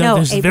 There's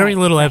very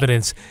little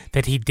evidence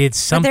that he did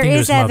something to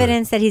his mother. But there is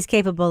evidence that he's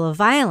capable of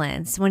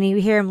violence. When you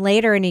hear him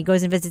later and he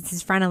goes and visits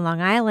his friend on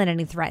Long Island and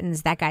he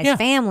threatens that guy's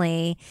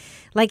family,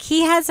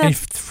 he has and he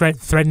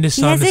threatened his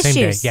son the same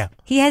day. Yeah,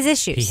 he has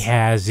issues. He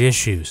has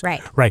issues.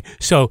 Right.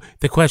 So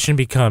the question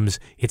becomes,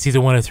 it's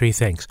either one of three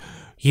things.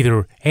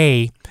 Either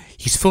A,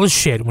 he's full of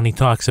shit when he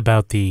talks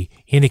about the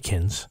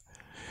Inyakins.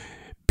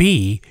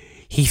 B,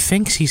 he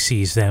thinks he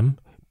sees them,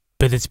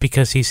 but it's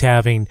because he's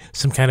having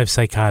some kind of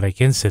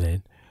psychotic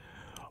incident.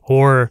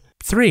 Or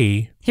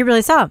 3, he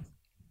really saw him.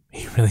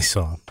 He really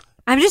saw him.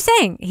 I'm just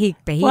saying,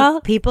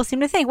 people seem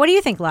to think. What do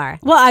you think, Laura?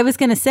 Well, I was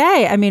going to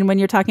say, when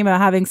you're talking about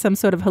having some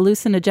sort of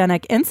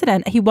hallucinogenic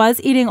incident, he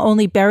was eating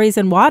only berries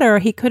and water.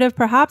 He could have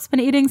perhaps been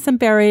eating some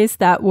berries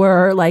that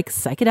were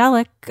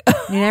psychedelic.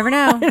 You never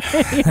know.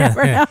 You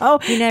never know.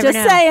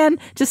 Just saying,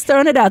 just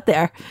throwing it out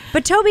there.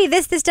 But Toby,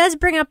 this does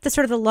bring up the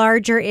sort of the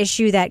larger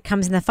issue that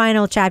comes in the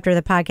final chapter of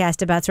the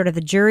podcast about sort of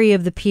the jury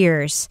of the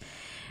peers.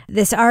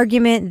 This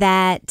argument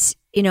that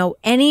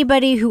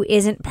anybody who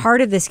isn't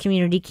part of this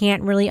community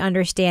can't really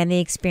understand the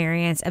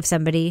experience of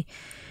somebody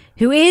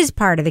who is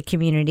part of the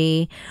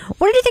community.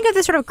 What did you think of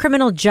the sort of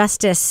criminal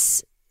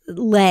justice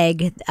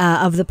leg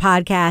of the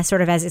podcast,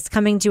 sort of as it's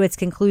coming to its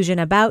conclusion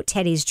about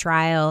Teddy's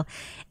trial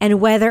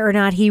and whether or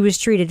not he was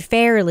treated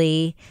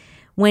fairly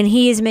when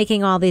he is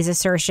making all these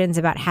assertions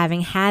about having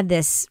had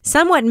this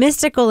somewhat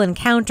mystical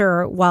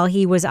encounter while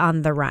he was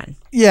on the run?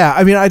 Yeah,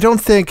 I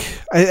think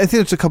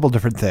it's a couple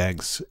different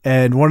things.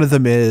 And one of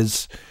them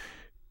is,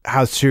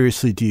 how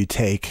seriously do you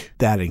take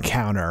that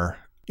encounter?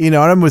 And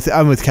I'm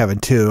with Kevin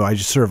too. I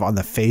just sort of, on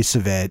the face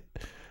of it,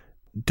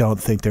 don't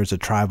think there's a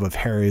tribe of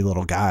hairy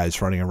little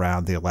guys running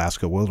around the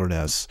Alaska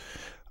wilderness.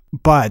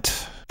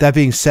 But that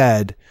being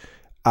said,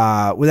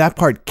 when that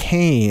part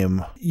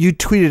came, you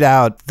tweeted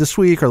out this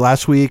week or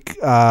last week,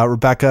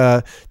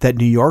 Rebecca, that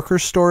New Yorker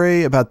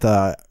story about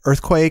the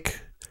earthquake.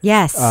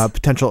 Yes.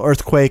 Potential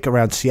earthquake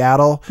around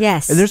Seattle.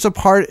 Yes. And there's a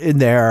part in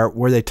there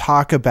where they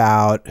talk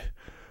about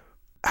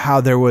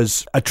how there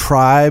was a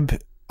tribe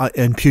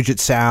in Puget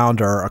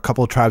Sound, or a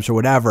couple of tribes or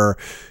whatever,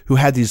 who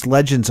had these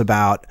legends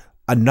about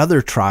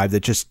another tribe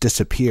that just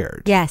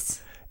disappeared.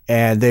 Yes.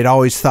 And they'd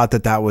always thought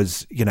that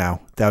was,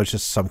 that was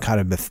just some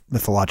kind of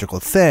mythological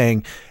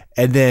thing.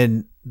 And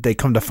then they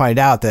come to find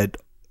out that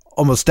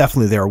almost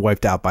definitely they were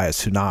wiped out by a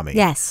tsunami.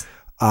 Yes.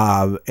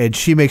 And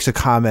she makes a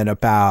comment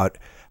about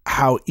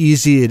how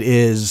easy it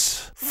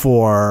is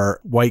for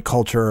white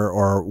culture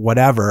or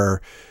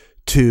whatever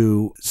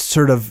to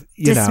sort of,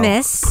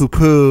 dismiss.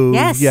 Poo-poo.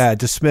 Yes. Yeah,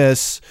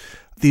 dismiss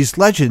these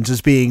legends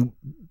as being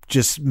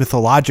just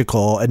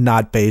mythological and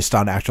not based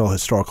on actual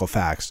historical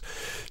facts.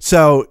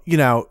 So,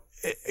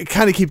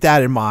 kind of keep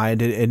that in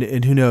mind,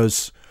 and who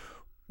knows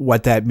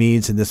what that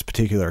means in this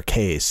particular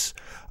case.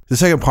 The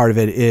second part of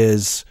it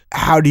is,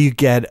 how do you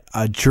get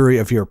a jury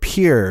of your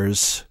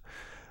peers,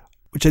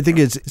 which I think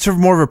is sort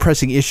of more of a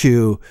pressing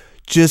issue,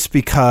 just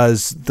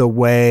because the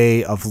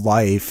way of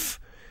life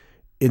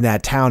in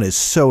that town is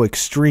so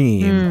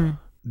extreme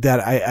that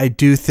I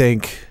do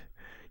think,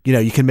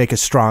 you can make a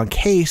strong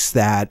case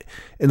that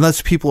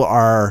unless people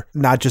are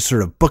not just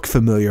sort of book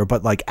familiar,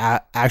 but like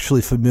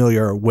actually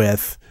familiar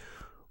with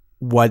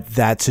what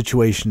that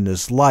situation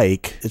is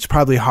like, it's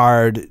probably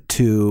hard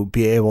to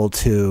be able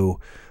to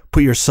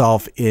put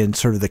yourself in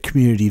sort of the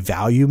community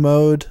value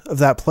mode of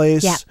that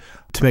place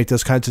to make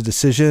those kinds of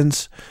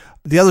decisions.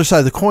 The other side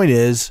of the coin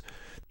is,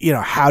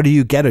 how do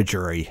you get a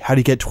jury? How do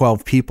you get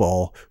 12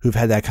 people who've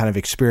had that kind of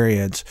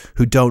experience,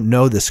 who don't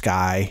know this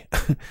guy,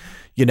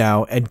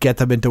 and get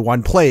them into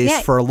one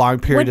place for a long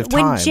period of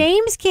time? When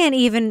James can't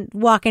even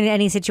walk into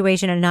any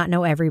situation and not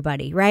know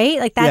everybody, right?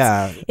 Like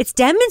it's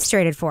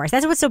demonstrated for us.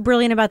 That's what's so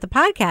brilliant about the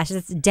podcast, is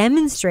it's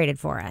demonstrated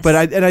for us. But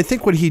I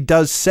think what he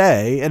does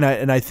say, and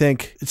I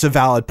think it's a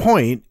valid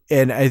point,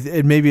 and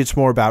maybe it's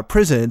more about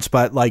prisons,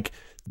 but like,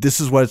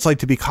 this is what it's like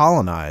to be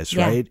colonized,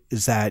 right?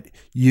 Is that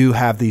you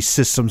have these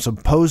systems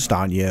imposed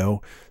on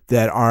you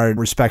that aren't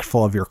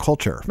respectful of your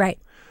culture. Right.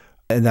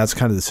 And that's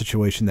kind of the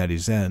situation that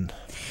he's in.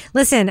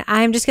 Listen,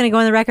 I'm just going to go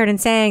on the record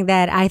and saying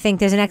that I think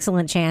there's an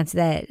excellent chance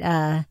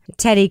that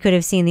Teddy could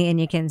have seen the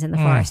Inyakins in the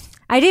forest.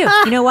 I do.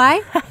 You know why?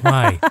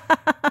 Why?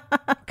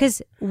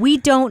 Because we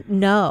don't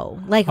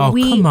know. Like come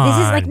this is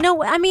on. like,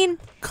 no, I mean,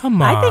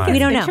 come on. I think it's we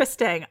don't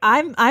interesting.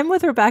 I'm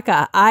with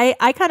Rebecca.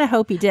 I kind of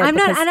hope he did. I'm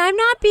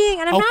not being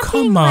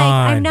come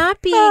like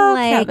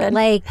Kevin.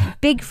 like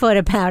Bigfoot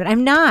about it.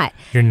 I'm not.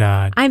 You're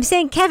not. I'm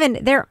saying, Kevin,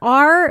 there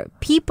are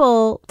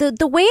people,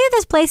 the way that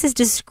this place is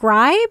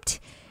described,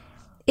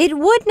 it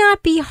would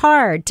not be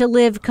hard to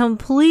live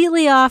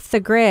completely off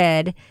the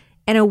grid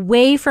and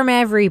away from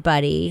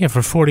everybody. Yeah,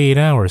 for 48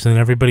 hours, and then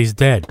everybody's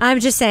dead. I'm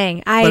just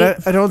saying.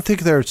 But I don't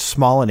think they're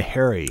small and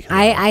hairy.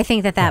 I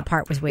think that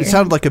part was weird. It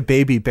sounded like a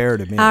baby bear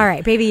to me. All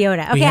right, Baby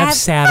Yoda. Okay, we have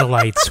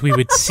satellites. We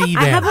would see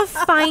them. I have a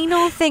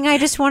final thing I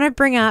just want to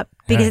bring up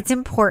because it's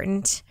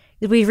important.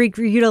 We've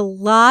reviewed a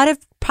lot of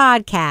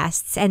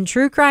podcasts, and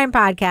true crime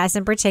podcasts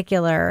in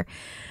particular,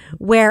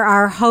 where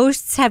our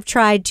hosts have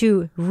tried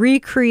to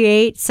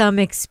recreate some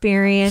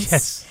experience.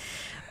 Yes.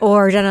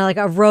 Or done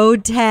a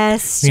road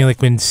test. I mean,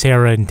 like when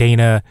Sarah and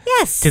Dana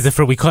did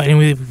we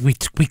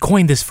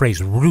coined this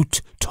phrase,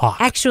 root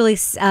talk. Actually,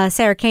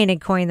 Sarah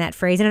Koenig coined that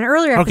phrase in an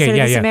earlier episode of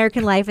This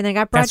American Life, and then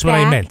got brought back. That's what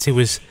I meant. It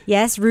was...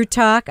 Yes, root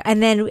talk.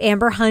 And then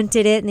Amber Hunt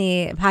did it in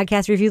the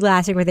podcast review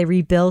last week where they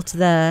rebuilt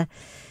the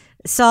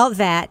salt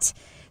vat.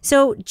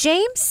 So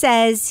James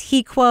says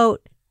he,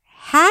 quote,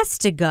 has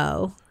to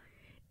go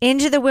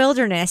into the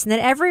wilderness, and that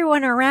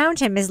everyone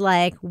around him is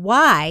like,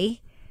 why?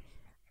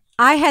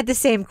 I had the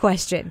same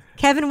question.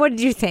 Kevin, what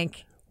did you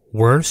think?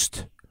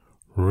 Worst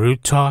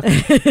root talk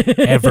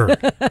ever.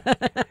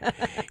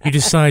 You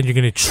decide you're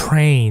going to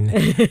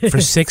train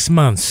for 6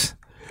 months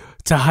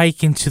to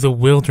hike into the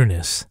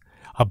wilderness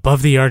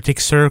above the Arctic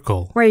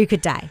Circle. Where you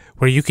could die.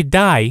 Where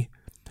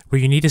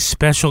you need a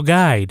special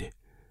guide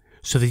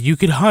so that you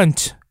could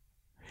hunt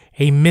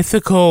a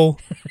mythical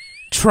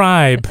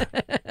tribe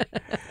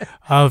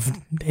of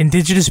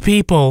indigenous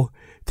people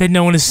that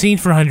no one has seen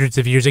for hundreds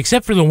of years,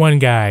 except for the one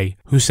guy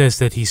who says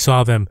that he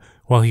saw them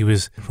while he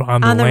was on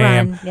the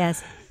lam. Run,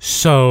 yes.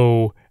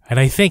 So, and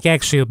I think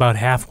actually about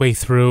halfway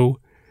through,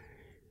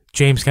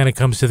 James kind of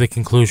comes to the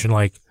conclusion,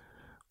 like,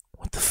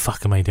 what the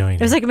fuck am I doing?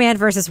 It was like Man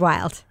vs.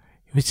 Wild.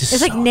 It was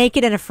just like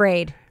Naked and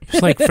Afraid.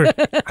 It's like,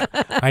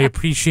 I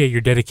appreciate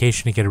your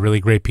dedication to get a really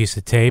great piece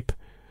of tape.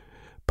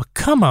 But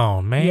come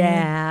on, man.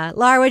 Yeah.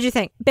 Laura, what'd you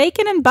think?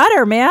 Bacon and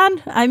butter,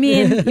 man. I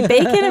mean,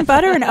 bacon and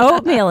butter and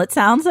oatmeal. It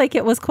sounds like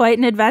it was quite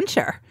an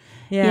adventure,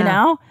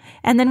 Yeah.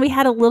 And then we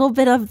had a little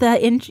bit of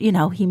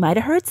he might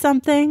have heard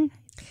something.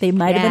 They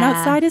might have been Yeah.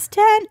 outside his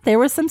tent. There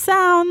were some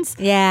sounds.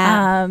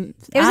 Yeah. It was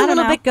I a don't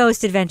little know. bit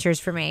Ghost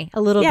Adventures for me.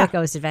 A little Yeah. bit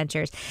Ghost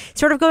Adventures.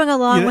 Sort of going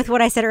along Yeah. with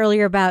what I said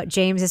earlier about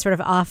James's sort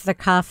of off the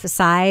cuff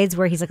sides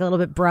where he's like a little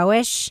bit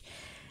bro-ish.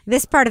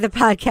 This part of the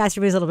podcast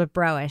was a little bit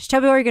bro-ish.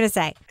 Toby, what were you going to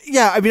say?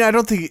 Yeah, I mean, I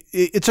don't think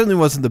it certainly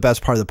wasn't the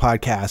best part of the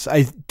podcast.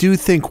 I do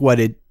think what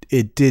it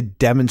did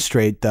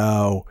demonstrate,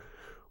 though,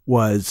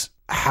 was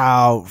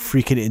how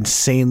freaking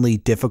insanely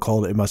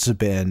difficult it must have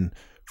been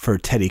for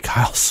Teddy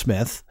Kyle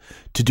Smith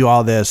to do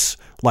all this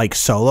like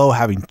solo,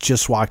 having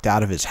just walked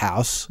out of his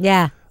house.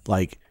 Yeah.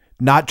 Like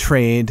not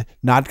trained,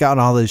 not gotten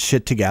all this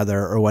shit together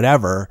or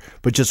whatever,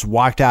 but just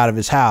walked out of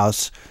his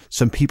house.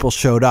 Some people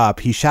showed up,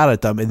 he shouted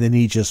at them, and then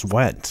he just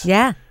went.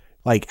 Yeah.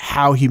 Like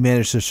how he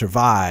managed to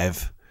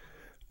survive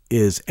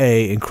is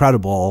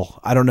incredible.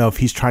 I don't know if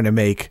he's trying to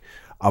make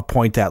a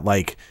point that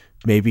like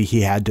maybe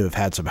he had to have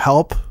had some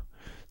help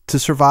to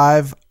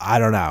survive. I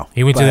don't know.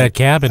 He went to that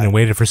cabin and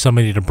waited for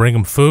somebody to bring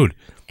him food.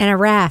 And a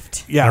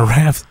raft. Yeah. A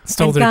raft.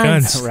 Stole And their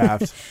guns. guns. A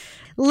raft.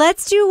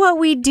 Let's do what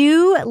we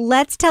do.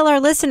 Let's tell our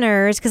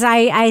listeners, because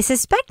I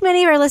suspect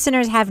many of our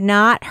listeners have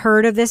not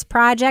heard of this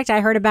project. I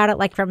heard about it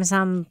like from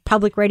some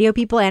public radio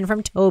people and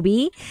from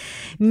Toby.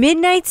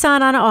 Midnight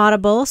Sun on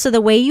Audible. So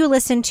the way you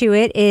listen to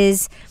it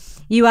is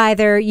you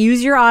either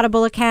use your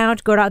Audible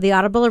account, go to the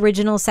Audible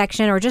original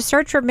section, or just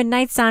search for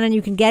Midnight Sun and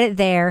you can get it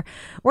there.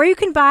 Or you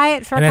can buy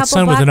it for And a that's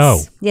couple Sun bucks. with an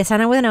O. Yeah,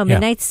 Sun with an O. Yeah.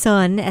 Midnight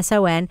Sun,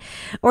 S-O-N.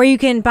 Or you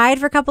can buy it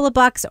for a couple of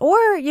bucks. Or,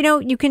 you know,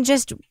 you can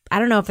just, I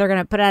don't know if they're going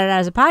to put it out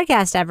as a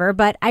podcast ever,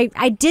 but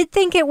I did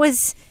think it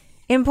was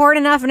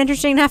important enough and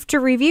interesting enough to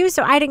review.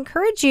 So I'd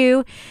encourage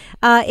you,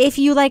 if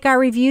you like our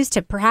reviews,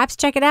 to perhaps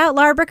check it out.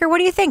 Laura Bricker, what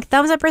do you think?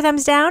 Thumbs up or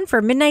thumbs down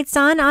for Midnight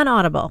Sun on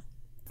Audible?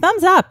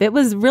 Thumbs up. It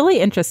was really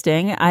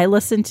interesting. I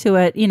listened to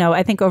it,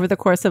 I think over the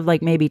course of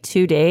like maybe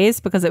 2 days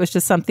because it was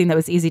just something that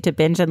was easy to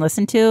binge and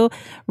listen to.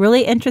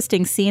 Really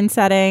interesting scene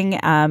setting.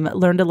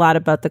 Learned a lot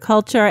about the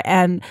culture.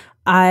 And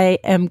I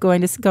am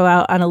going to go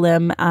out on a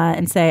limb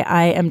and say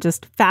I am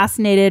just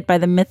fascinated by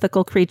the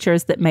mythical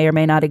creatures that may or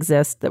may not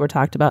exist that were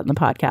talked about in the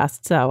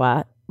podcast.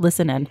 So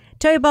listen in.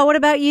 Toby Ball, what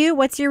about you?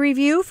 What's your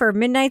review for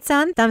Midnight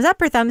Sun? Thumbs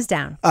up or thumbs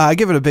down? I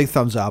give it a big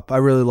thumbs up. I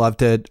really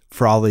loved it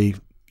for all the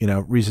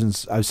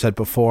reasons I've said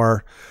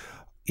before.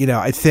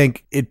 I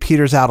think it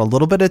peters out a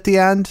little bit at the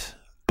end,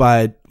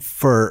 but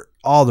for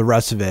all the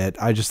rest of it,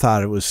 I just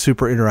thought it was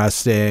super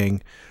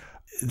interesting.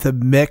 The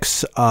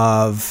mix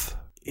of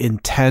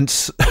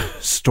intense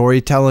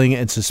storytelling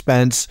and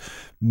suspense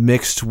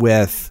mixed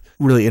with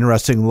really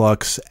interesting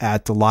looks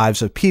at the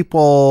lives of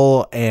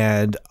people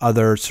and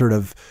other sort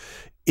of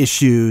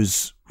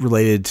issues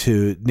related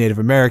to Native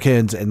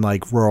Americans and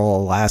like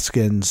rural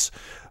Alaskans.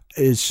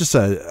 It's just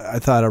I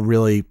thought a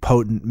really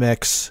potent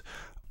mix.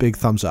 Big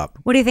thumbs up.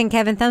 What do you think,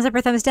 Kevin? Thumbs up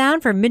or thumbs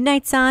down for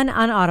Midnight Sun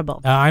on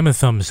Audible? I'm a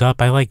thumbs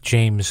up. I like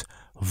James'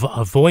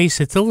 voice.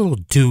 It's a little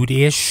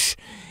dude-ish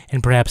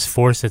and perhaps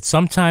forced at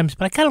sometimes,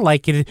 but I kind of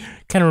like it. It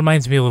kind of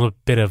reminds me a little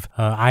bit of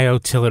Io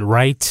Tillett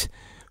Wright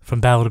from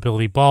Ballad of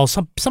Billy Ball.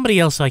 Somebody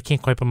else I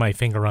can't quite put my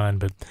finger on,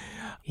 but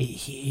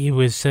it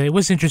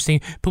was interesting.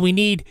 But we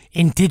need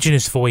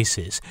indigenous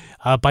voices.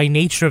 By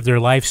nature of their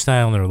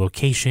lifestyle and their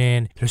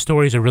location, their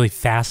stories are really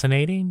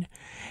fascinating.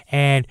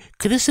 And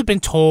could this have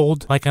been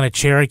told like on a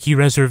Cherokee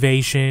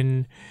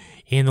reservation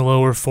in the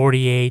lower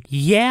 48?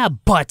 Yeah,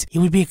 but it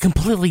would be a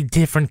completely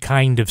different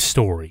kind of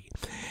story.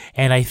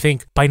 And I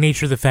think by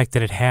nature of the fact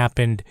that it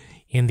happened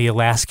in the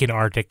Alaskan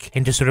Arctic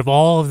and just sort of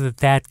all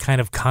that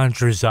kind of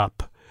conjures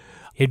up,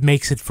 it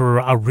makes it for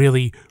a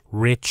really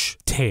rich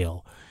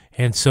tale.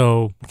 And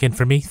so, again,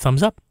 for me,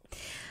 thumbs up.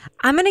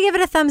 I'm going to give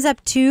it a thumbs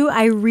up, too.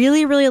 I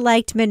really, really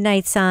liked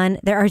Midnight Sun.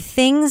 There are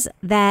things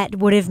that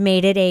would have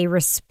made it a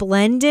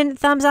resplendent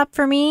thumbs up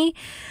for me.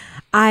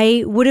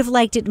 I would have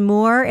liked it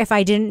more if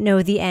I didn't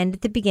know the end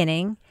at the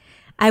beginning.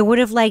 I would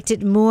have liked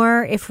it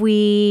more if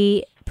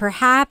we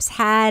perhaps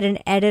had an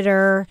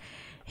editor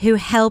who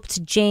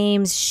helped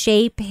James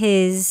shape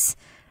his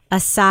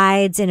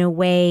asides in a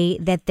way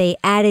that they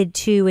added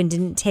to and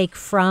didn't take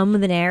from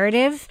the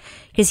narrative,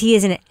 because he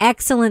is an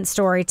excellent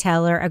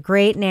storyteller, a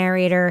great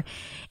narrator.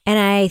 And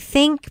I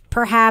think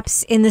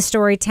perhaps in the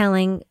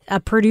storytelling, a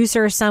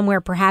producer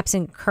somewhere perhaps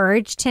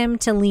encouraged him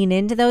to lean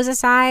into those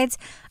asides.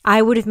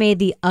 I would have made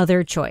the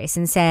other choice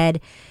and said,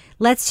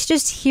 let's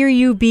just hear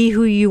you be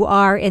who you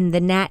are in the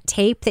nat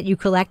tape that you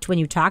collect when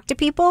you talk to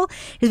people.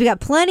 Because we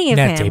got plenty of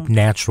Nat him. tape,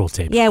 natural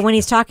tape. Yeah, when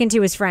he's talking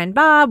to his friend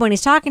Bob, when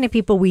he's talking to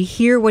people, we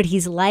hear what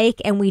he's like,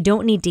 and we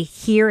don't need to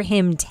hear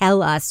him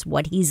tell us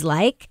what he's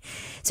like.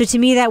 So to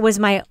me, that was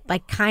my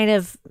kind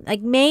of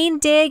main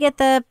dig at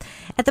the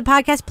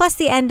podcast. Plus,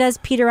 the end does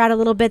peter out a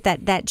little bit.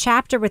 That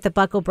chapter with the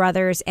Buckle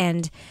brothers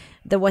and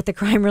what the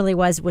crime really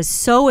was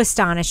so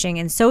astonishing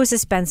and so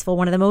suspenseful.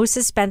 One of the most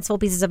suspenseful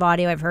pieces of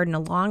audio I've heard in a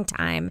long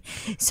time.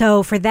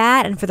 So for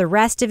that and for the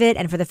rest of it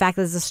and for the fact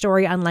that it's a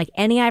story unlike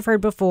any I've heard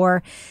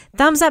before,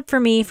 thumbs up for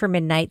me for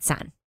Midnight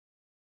Sun.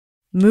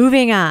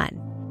 Moving on.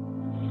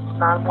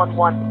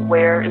 911,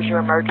 where is your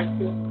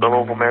emergency? The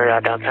Louisville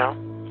Marriott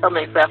downtown. Tell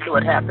me exactly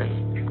what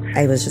happened.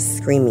 I was just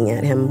screaming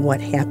at him,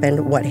 what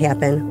happened? What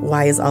happened?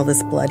 Why is all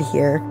this blood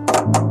here?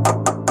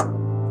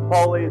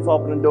 Please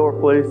open the door,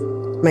 please.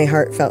 My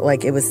heart felt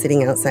like it was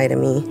sitting outside of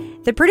me.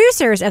 The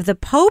producers of The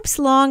Pope's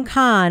Long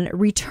Con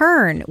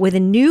return with a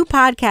new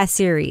podcast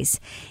series.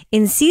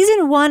 In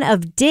season 1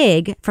 of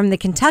Dig from the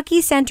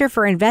Kentucky Center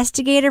for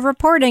Investigative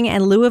Reporting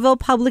and Louisville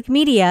Public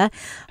Media,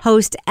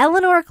 host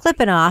Eleanor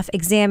Klippenoff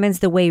examines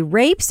the way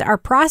rapes are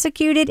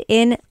prosecuted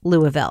in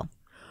Louisville.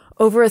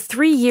 Over a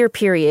 3-year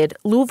period,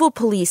 Louisville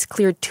police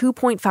cleared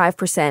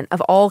 2.5%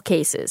 of all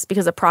cases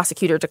because a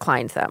prosecutor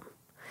declined them.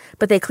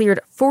 But they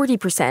cleared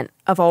 40%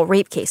 of all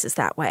rape cases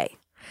that way.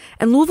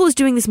 And Louisville is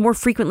doing this more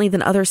frequently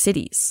than other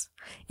cities.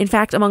 In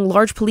fact, among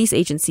large police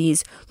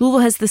agencies, Louisville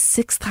has the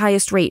 6th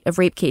highest rate of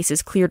rape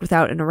cases cleared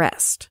without an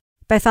arrest.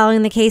 By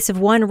following the case of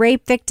one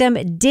rape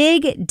victim,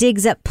 Dig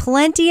digs up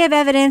plenty of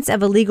evidence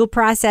of a legal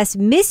process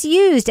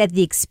misused at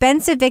the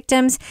expense of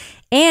victims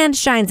and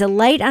shines a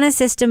light on a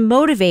system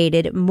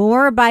motivated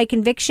more by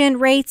conviction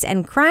rates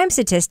and crime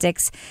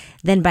statistics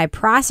than by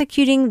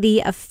prosecuting the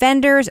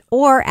offenders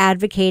or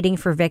advocating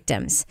for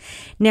victims.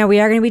 Now, we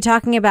are going to be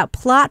talking about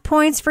plot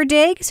points for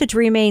Dig, so to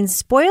remain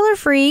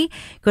spoiler-free,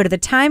 go to the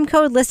time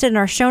code listed in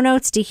our show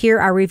notes to hear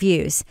our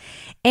reviews.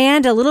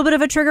 And a little bit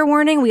of a trigger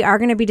warning, we are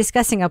going to be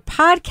discussing a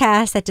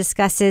podcast that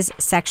discusses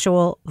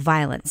sexual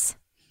violence.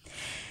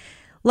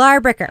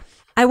 Laura Bricker,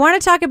 I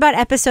want to talk about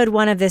episode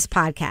 1 of this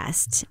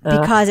podcast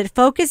because it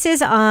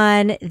focuses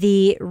on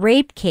the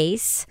rape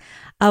case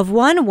of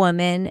one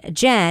woman,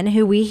 Jen,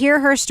 who we hear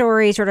her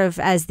story sort of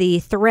as the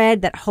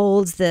thread that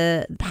holds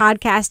the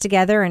podcast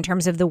together in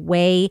terms of the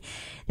way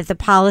that the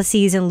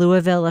policies in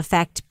Louisville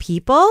affect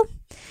people.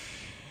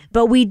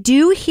 But we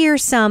do hear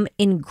some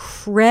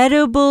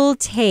incredible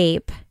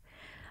tape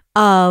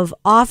of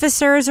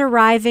officers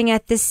arriving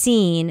at the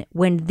scene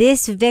when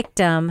this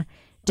victim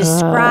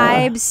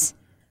describes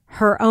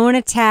her own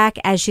attack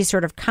as she's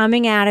sort of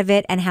coming out of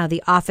it and how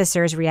the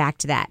officers react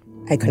to that.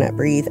 I could not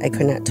breathe. I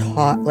could not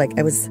talk. Like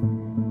I was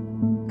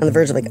on the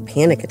verge of like a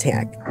panic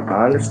attack.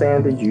 I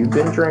understand that you've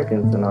been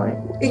drinking tonight.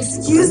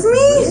 Excuse me?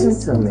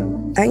 Listen to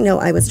me. I know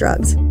I was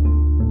drugged.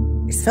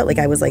 I just felt like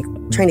I was like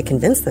trying to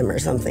convince them or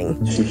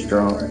something. She's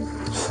drunk,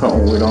 so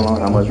we don't know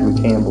how much we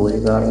can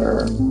believe out of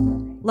her.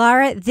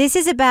 Laura, this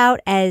is about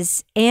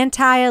as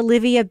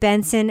anti-Olivia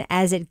Benson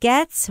as it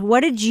gets.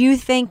 What did you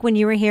think when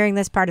you were hearing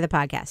this part of the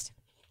podcast?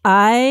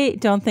 I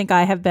don't think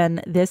I have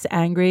been this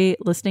angry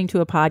listening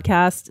to a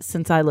podcast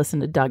since I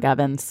listened to Doug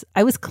Evans.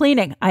 I was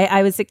cleaning.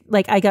 I was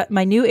like, I got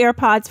my new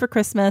AirPods for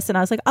Christmas and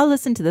I was like, I'll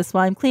listen to this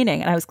while I'm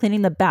cleaning. And I was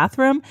cleaning the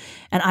bathroom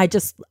and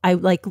I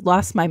like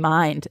lost my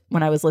mind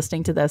when I was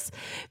listening to this.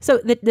 So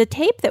the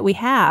tape that we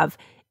have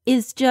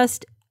is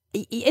just,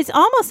 it's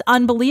almost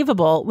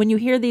unbelievable when you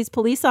hear these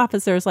police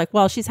officers like,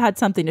 well, she's had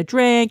something to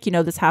drink. You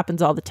know, this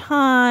happens all the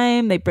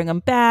time. They bring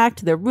them back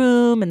to their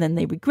room and then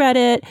they regret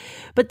it.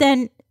 But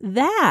then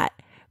that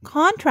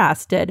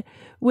contrasted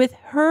with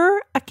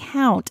her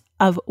account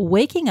of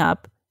waking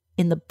up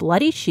in the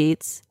bloody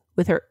sheets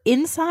with her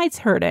insides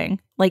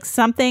hurting, like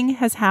something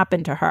has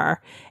happened to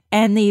her.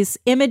 And these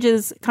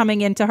images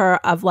coming into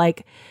her of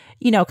like,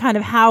 you know, kind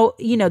of how,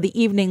 you know,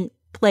 the evening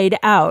played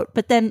out,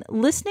 but then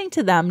listening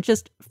to them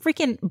just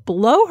freaking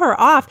blow her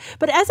off.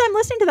 But as I'm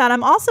listening to that,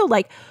 I'm also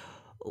like,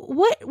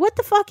 what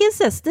the fuck is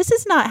this? This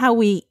is not how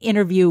we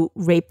interview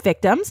rape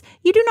victims.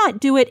 You do not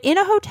do it in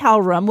a hotel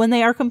room when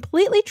they are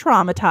completely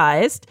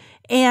traumatized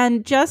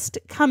and just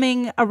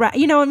coming around.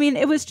 You know what I mean?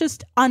 It was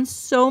just on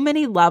so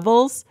many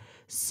levels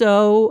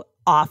so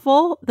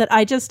awful that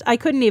I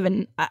couldn't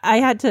even, I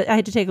had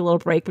to take a little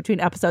break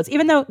between episodes.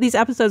 Even though these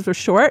episodes were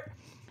short,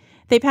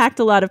 they packed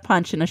a lot of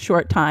punch in a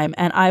short time,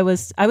 and I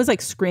was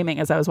like screaming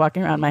as I was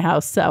walking around my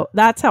house. So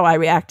that's how I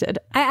reacted.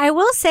 I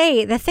will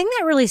say the thing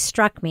that really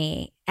struck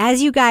me,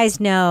 as you guys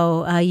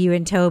know, you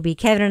and Toby,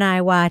 Kevin and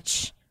I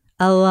watch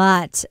a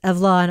lot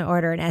of Law and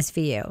Order and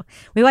SVU.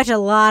 We watch a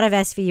lot of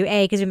SVU,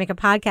 because we make a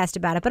podcast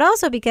about it, but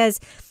also because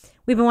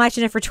we've been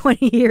watching it for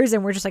 20 years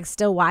and we're just like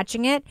still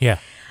watching it. Yeah.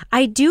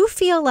 I do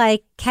feel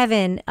like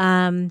Kevin,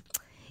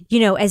 you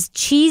know, as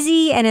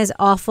cheesy and as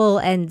awful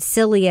and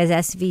silly as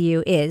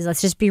SVU is, let's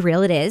just be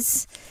real, it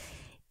is.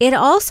 It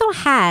also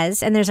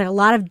has, and there's a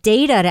lot of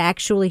data to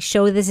actually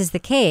show this is the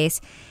case,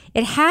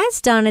 it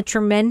has done a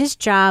tremendous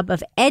job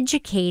of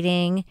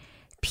educating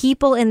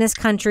people in this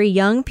country,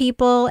 young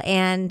people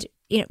and,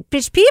 you know,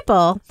 just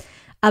people,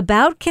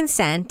 about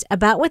consent,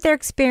 about what their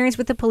experience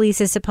with the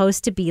police is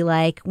supposed to be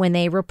like when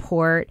they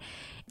report.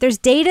 There's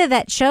data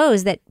that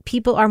shows that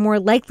people are more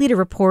likely to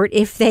report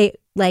if they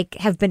like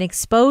have been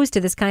exposed to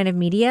this kind of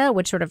media,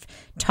 which sort of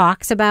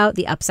talks about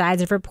the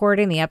upsides of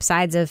reporting, the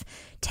upsides of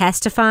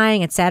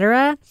testifying,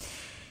 etc.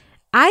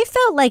 I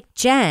felt like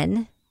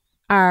Jen,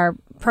 our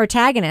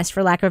protagonist,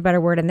 for lack of a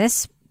better word in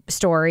this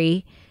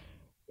story,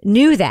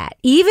 knew that.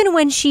 Even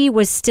when she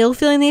was still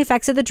feeling the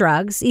effects of the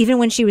drugs, even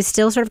when she was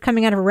still sort of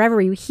coming out of a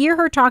reverie, you hear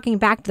her talking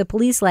back to the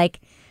police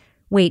like,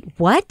 wait,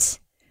 what?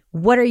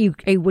 What are you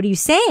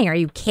saying? Are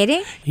you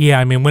kidding? Yeah,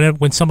 I mean,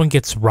 when someone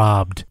gets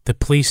robbed, the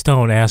police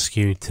don't ask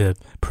you to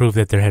prove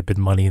that there had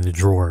been money in the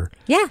drawer.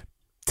 Yeah.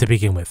 to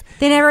begin with.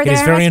 They're It is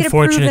not very going to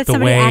prove unfortunate that the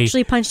somebody way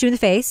actually punched you in the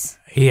face.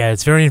 Yeah,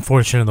 it's very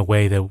unfortunate in the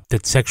way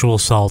that sexual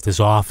assault is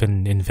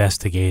often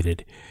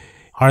investigated.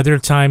 Are there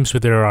times where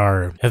there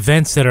are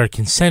events that are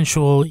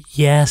consensual?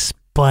 Yes,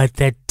 but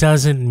that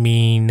doesn't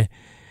mean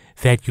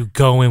that you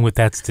go in with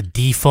that's the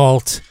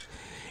default.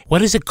 What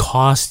does it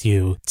cost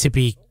you to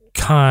be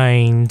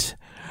kind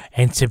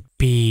and to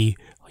be,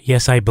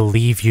 yes, I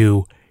believe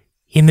you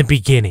in the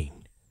beginning,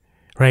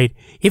 right?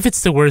 If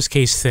it's the worst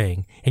case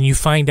thing and you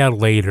find out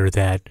later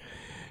that,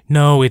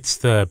 no, it's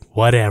the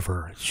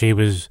whatever, it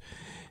was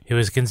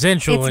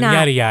consensual It's and not.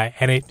 yada yada,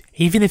 and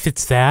even if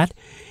it's that,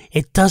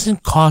 it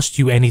doesn't cost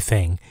you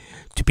anything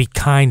to be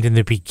kind in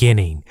the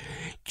beginning,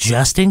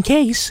 just in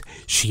case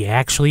she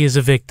actually is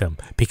a victim,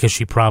 because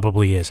she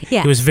probably is.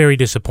 Yeah. It was very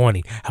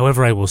disappointing.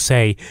 However, I will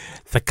say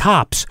the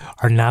cops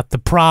are not the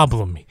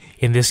problem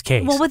in this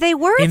case. Well, they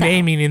were, though.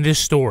 in this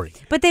story.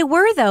 But they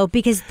were, though,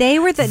 because they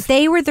were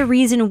the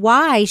reason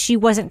why she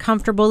wasn't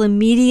comfortable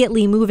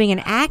immediately moving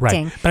and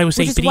acting. Right. But I would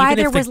say, which is but why even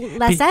there if was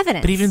less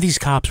evidence. But even these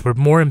cops were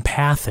more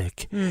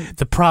empathic.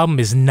 The problem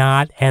is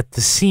not at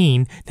the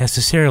scene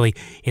necessarily.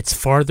 It's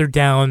farther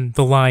down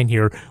the line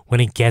here when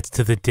it gets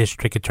to the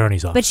district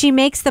attorney's office. But she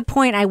makes the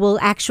point. I will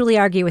actually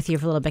argue with you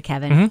for a little bit,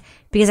 Kevin, Mhm.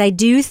 because I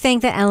do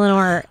think that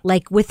Eleanor,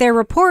 like with their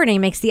reporting,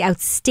 makes the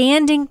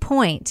outstanding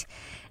point.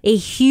 A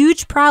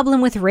huge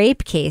problem with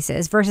rape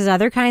cases versus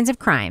other kinds of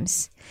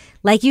crimes.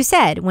 Like you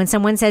said, when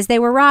someone says they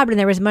were robbed and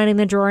there was money in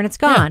the drawer and it's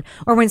gone,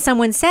 or when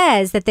someone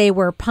says that they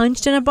were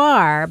punched in a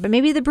bar, but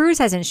maybe the bruise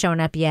hasn't shown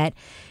up yet,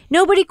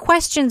 nobody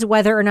questions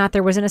whether or not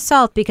there was an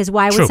assault, because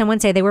why would True. someone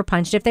say they were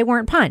punched if they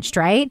weren't punched,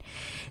 right?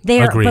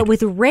 But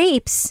with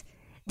rapes,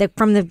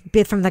 from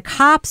the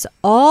cops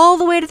all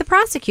the way to the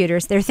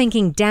prosecutors, they're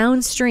thinking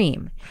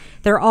downstream.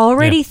 They're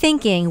already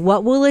thinking,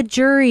 what will a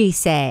jury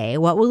say?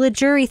 What will a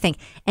jury think?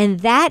 And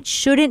that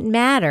shouldn't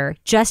matter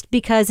just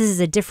because this is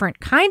a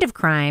different kind of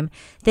crime.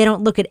 They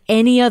don't look at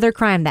any other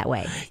crime that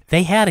way.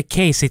 They had a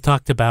case they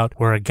talked about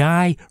where a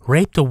guy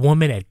raped a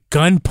woman at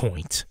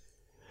gunpoint.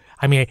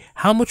 I mean,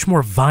 how much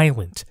more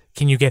violent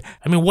can you get?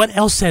 I mean, what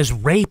else says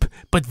rape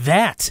but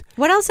that?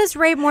 What else is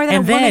rape more than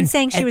a woman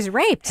saying she was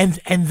raped?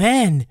 And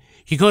then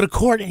you go to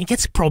court and he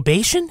gets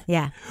probation?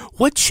 Yeah.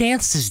 What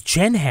chance does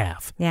Jen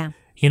have? Yeah.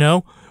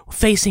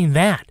 Facing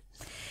that?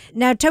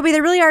 Now, Toby,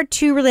 there really are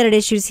two related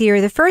issues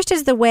here. The first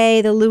is the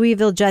way the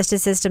Louisville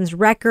justice system's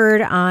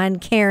record on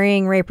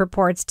carrying rape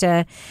reports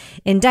to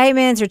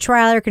indictments or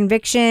trial or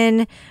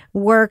conviction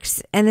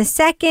works. And the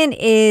second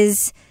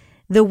is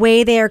the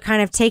way they are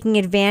kind of taking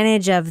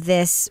advantage of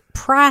this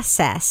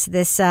process,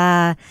 this,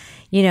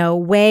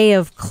 way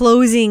of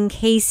closing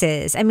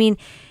cases. I mean,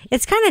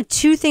 it's kind of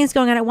two things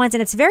going on at once,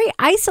 and it's very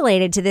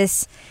isolated to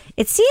this.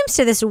 It seems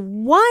to this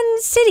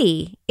one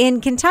city in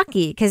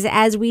Kentucky, because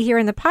as we hear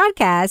in the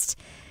podcast,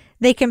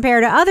 they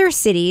compare to other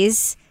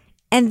cities,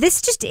 and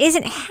this just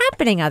isn't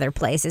happening other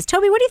places.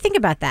 Toby, what do you think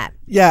about that?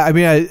 Yeah, I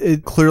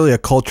mean, clearly a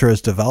culture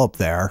has developed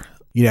there.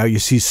 You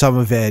see some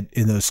of it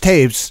in those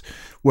tapes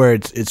where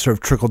it's sort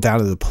of trickled down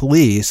to the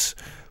police,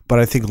 but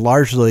I think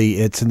largely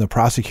it's in the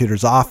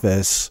prosecutor's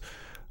office.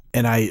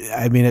 And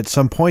I mean, at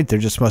some point there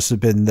just must have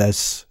been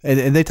this,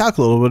 and they talk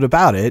a little bit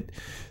about it,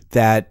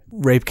 that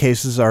rape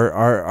cases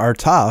are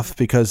tough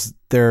because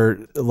they're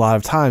a lot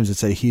of times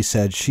it's a he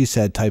said, she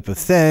said type of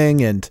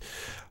thing. And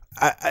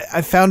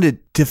I found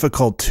it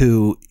difficult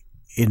to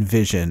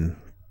envision,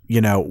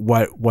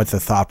 what the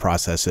thought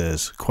process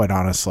is, quite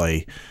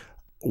honestly.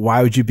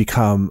 Why would you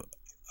become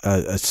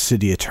a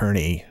city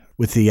attorney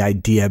with the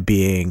idea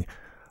being,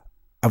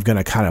 I'm going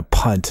to kind of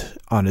punt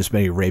on as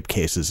many rape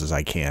cases as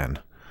I can?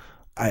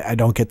 I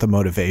don't get the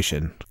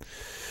motivation.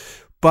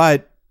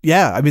 But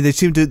yeah, I mean,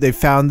 they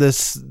found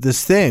this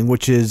thing,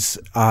 which is,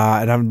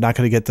 and I'm not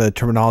going to get the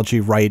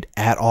terminology right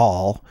at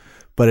all,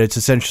 but it's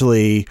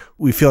essentially,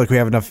 we feel like we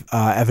have enough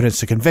evidence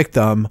to convict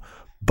them,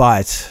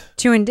 but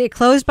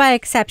Closed by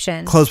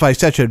exception,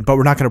 but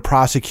we're not going to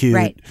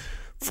prosecute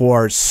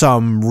for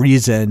some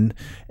reason.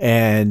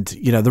 And,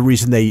 the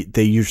reason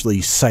they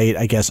usually cite,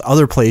 I guess,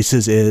 other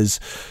places is,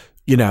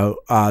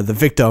 the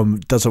victim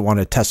doesn't want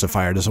to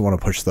testify or doesn't want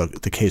to push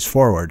the case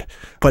forward.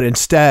 But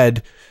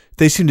instead,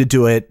 they seem to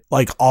do it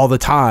like all the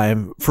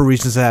time for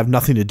reasons that have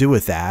nothing to do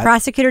with that.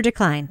 Prosecutor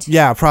declined.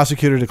 Yeah,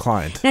 prosecutor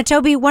declined. Now,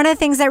 Toby, one of the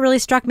things that really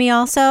struck me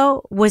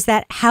also was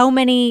that how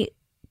many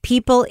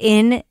people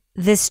in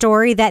the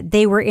story that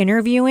they were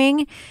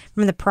interviewing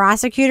from the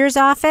prosecutor's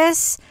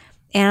office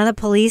and on the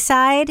police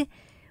side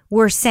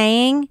were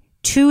saying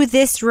to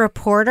this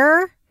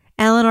reporter,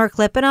 Eleanor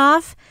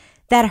Klippenoff,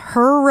 that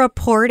her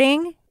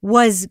reporting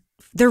was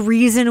the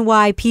reason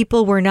why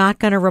people were not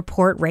going to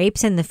report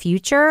rapes in the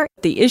future.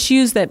 The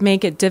issues that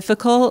make it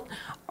difficult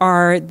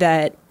are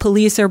that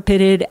police are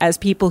pitted as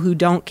people who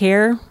don't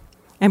care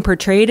and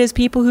portrayed as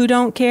people who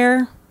don't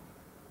care.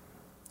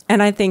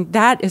 And I think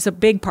that is a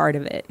big part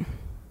of it.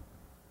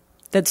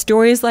 That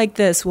stories like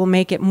this will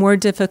make it more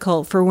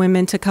difficult for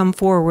women to come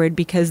forward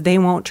because they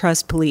won't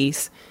trust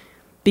police,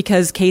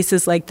 because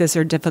cases like this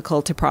are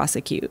difficult to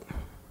prosecute.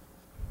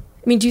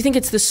 I mean, do you think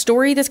it's the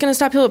story that's going to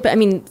stop people? But I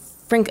mean,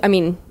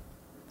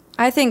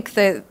 I think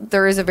that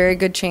there is a very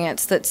good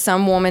chance that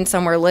some woman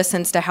somewhere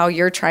listens to how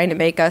you're trying to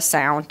make us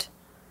sound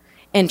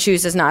and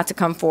chooses not to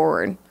come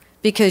forward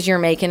because you're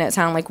making it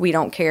sound like we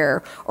don't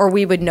care, or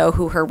we would know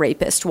who her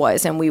rapist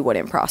was and we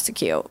wouldn't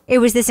prosecute. It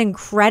was this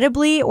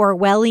incredibly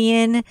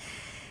Orwellian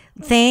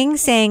thing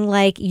saying,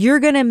 like, you're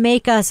going to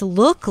make us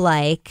look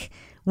like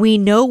we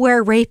know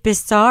where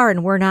rapists are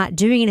and we're not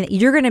doing anything.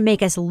 You're going to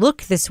make us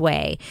look this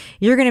way.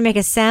 You're going to make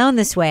us sound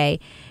this way.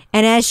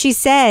 And as she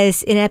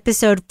says in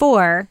episode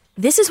 4,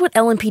 this is what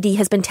LMPD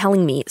has been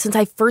telling me since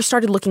I first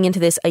started looking into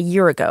this a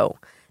year ago,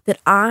 that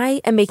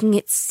I am making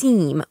it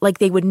seem like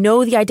they would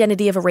know the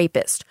identity of a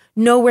rapist,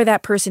 know where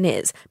that person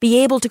is,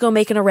 be able to go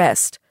make an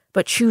arrest,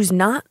 but choose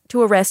not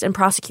to arrest and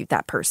prosecute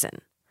that person.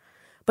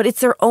 But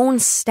it's their own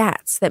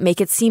stats that make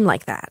it seem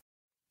like that.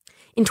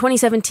 In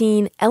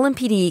 2017,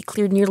 LMPD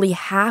cleared nearly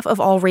half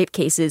of all rape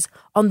cases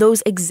on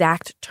those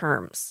exact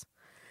terms,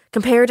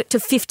 compared to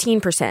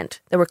 15%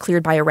 that were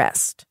cleared by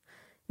arrest.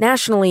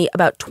 Nationally,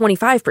 about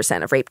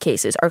 25% of rape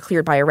cases are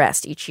cleared by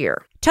arrest each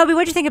year. Toby,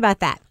 what do you think about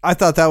that? I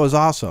thought that was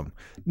awesome.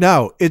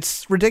 No,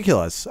 it's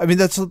ridiculous. I mean,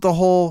 that's the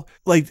whole,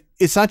 like,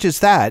 it's not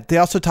just that. They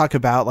also talk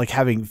about, like,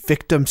 having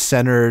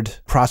victim-centered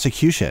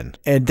prosecution.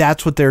 And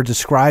that's what they're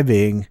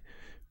describing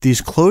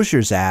these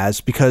closures as,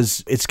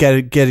 because it's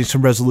getting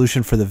some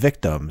resolution for the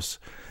victims.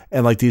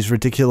 And, like, these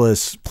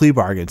ridiculous plea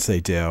bargains they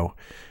do.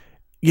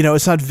 You know,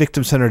 it's not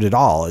victim-centered at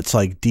all. It's,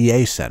 like,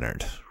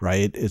 DA-centered,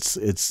 right? It's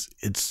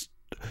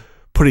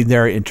putting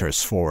their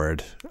interests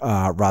forward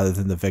rather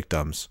than the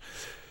victims.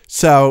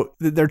 So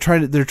they're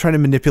trying to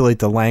manipulate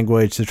the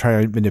language. They're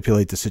trying to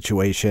manipulate the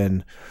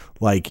situation,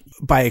 like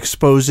by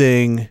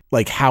exposing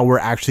like how we're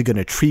actually going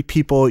to treat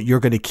people.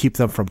 You're going to keep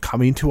them from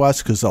coming to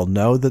us because they'll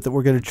know that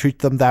we're going to treat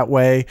them that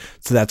way.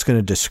 So that's going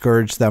to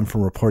discourage them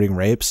from reporting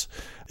rapes.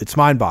 It's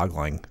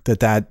mind-boggling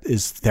that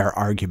is their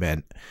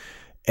argument.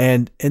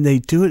 And they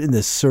do it in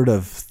this sort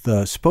of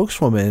the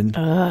spokeswoman.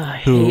 I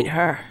hate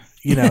her.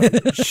 You know,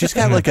 she's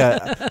got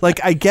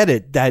I get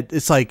it that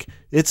it's like,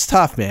 it's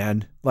tough,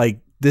 man.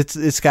 Like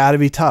it's got to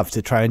be tough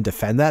to try and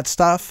defend that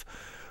stuff.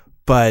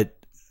 But,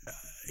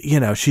 you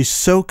know, she's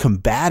so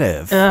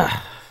combative. Ugh.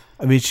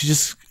 I mean, she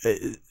just,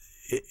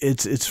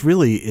 it's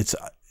really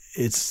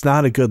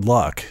not a good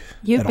look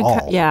at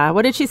all. Yeah.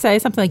 What did she say?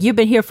 Something like, you've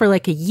been here for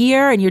like a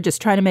year and you're just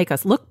trying to make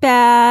us look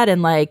bad.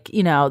 And like,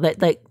 you know,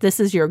 that like, this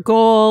is your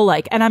goal.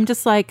 Like, and I'm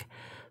just like,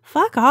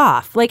 fuck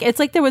off. Like, it's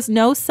like there was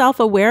no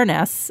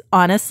self-awareness,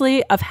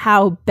 honestly, of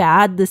how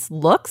bad this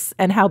looks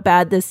and how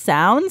bad this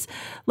sounds.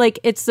 Like,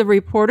 it's the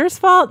reporter's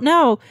fault.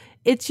 No,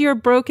 it's your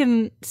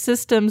broken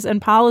systems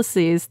and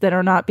policies that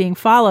are not being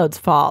followed's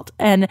fault.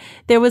 And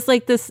there was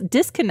like this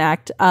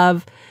disconnect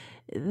of,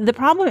 the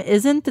problem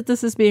isn't that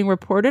this is being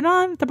reported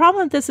on. The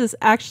problem that this is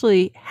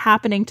actually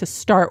happening to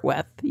start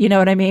with. You know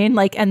what I mean?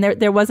 Like, and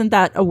there wasn't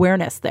that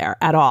awareness there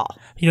at all.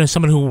 You know,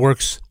 someone who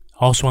works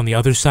also on the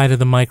other side of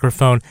the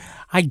microphone,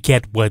 I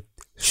get what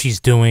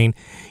she's doing.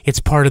 It's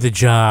part of the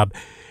job.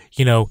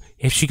 You know,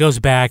 if she goes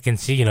back and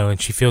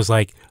and she feels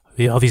like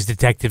all these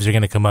detectives are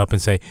going to come up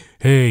and say,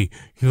 hey,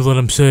 you let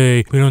them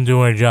say we don't do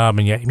our job.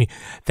 And I mean,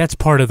 that's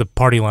part of the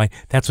party line.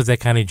 That's what that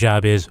kind of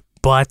job is.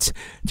 But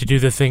to do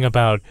the thing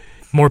about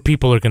more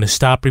people are going to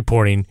stop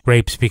reporting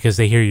rapes because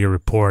they hear your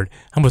report,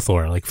 I'm with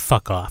Laura, like,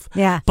 fuck off.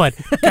 Yeah. But,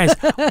 guys,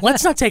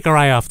 let's not take our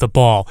eye off the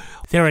ball.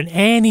 There in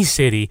any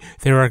city,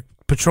 there are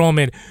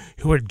patrolmen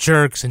who are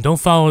jerks and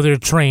don't follow their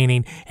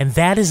training, and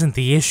that isn't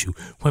the issue.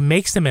 What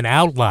makes them an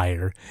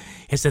outlier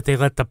is that they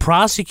let the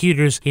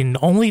prosecutors in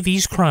only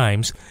these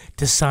crimes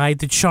decide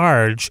to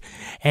charge,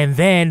 and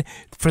then,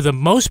 for the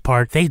most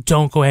part, they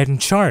don't go ahead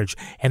and charge.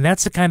 And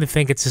that's the kind of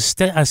thing, it's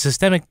a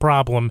systemic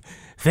problem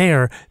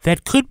there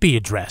that could be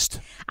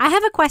addressed. I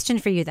have a question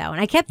for you, though, and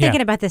I kept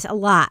thinking about this a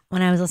lot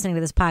when I was listening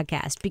to this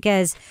podcast,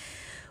 because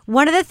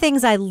one of the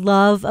things I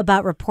love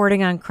about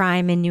reporting on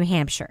crime in New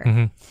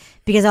Hampshire,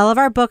 because all of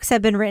our books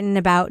have been written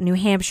about New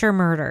Hampshire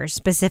murders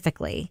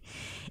specifically,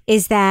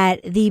 is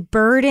that the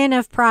burden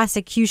of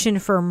prosecution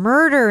for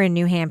murder in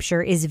New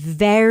Hampshire is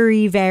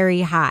very,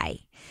 very high.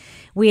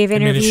 We have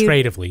interviewed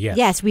administratively, yes.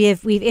 Yes,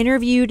 we've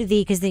interviewed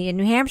because the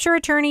New Hampshire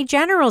Attorney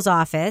General's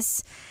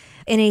office,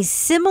 in a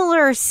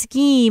similar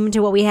scheme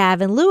to what we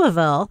have in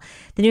Louisville,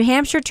 the New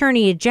Hampshire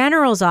Attorney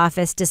General's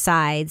office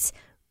decides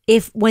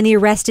when the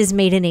arrest is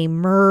made in a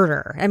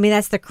murder. I mean,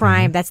 that's the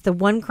crime. That's the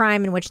one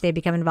crime in which they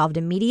become involved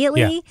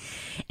immediately.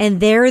 Yeah. And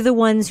they're the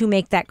ones who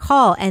make that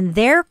call. And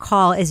their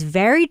call is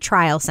very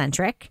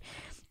trial-centric.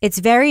 It's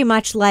very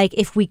much like,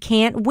 if we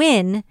can't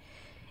win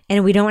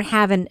and we don't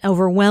have an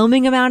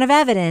overwhelming amount of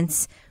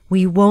evidence,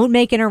 we won't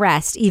make an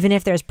arrest, even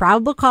if there's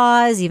probable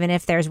cause, even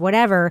if there's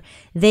whatever.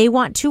 They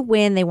want to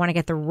win. They want to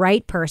get the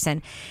right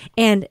person.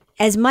 And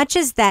as much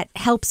as that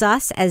helps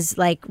us as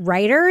like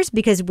writers,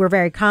 because we're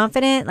very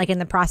confident, like in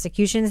the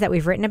prosecutions that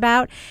we've written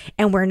about,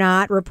 and we're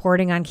not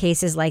reporting on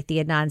cases like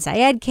the Adnan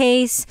Syed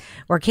case,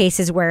 or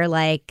cases where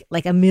like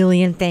a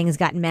million things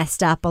got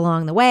messed up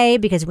along the way,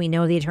 because we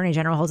know the Attorney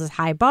General holds this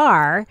high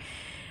bar.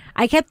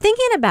 I kept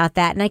thinking about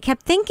that, and I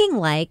kept thinking,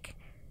 like,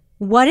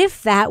 what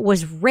if that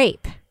was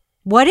rape?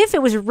 What if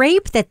it was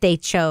rape that they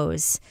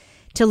chose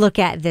to look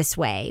at this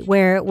way,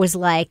 where it was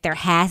like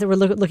we're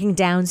looking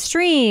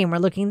downstream, we're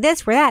looking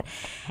this, we're that.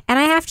 And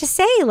I have to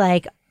say,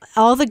 like,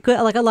 all the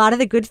good, like a lot of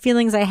the good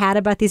feelings I had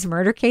about these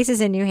murder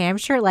cases in New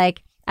Hampshire,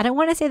 like, I don't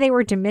want to say they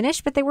were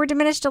diminished, but they were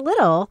diminished a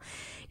little,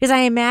 because I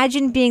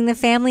imagine being the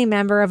family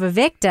member of a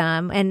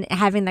victim and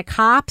having the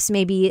cops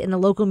maybe in the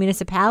local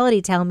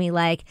municipality tell me,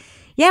 like,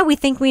 yeah, we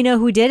think we know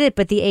who did it,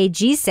 but the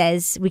AG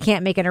says we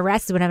can't make an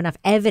arrest because we don't have enough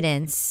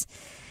evidence.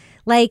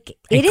 Like,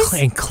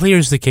 and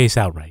clears the case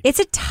outright. It's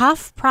a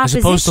tough proposition.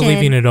 As opposed to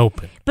leaving it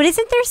open. But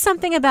isn't there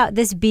something about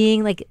this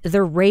being like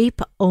the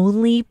rape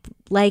only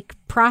like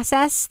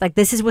process? Like,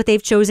 this is what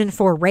they've chosen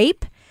for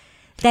rape?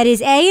 That is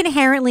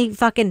inherently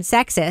fucking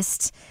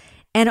sexist,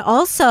 and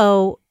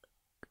also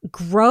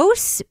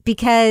gross,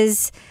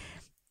 because,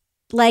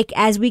 like,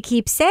 as we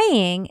keep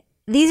saying,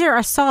 these are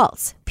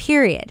assaults,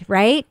 period,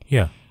 right?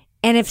 Yeah.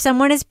 And if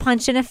someone is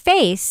punched in a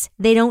face,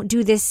 they don't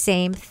do this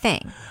same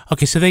thing.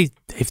 Okay, so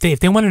if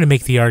they wanted to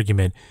make the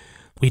argument,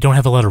 we don't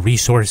have a lot of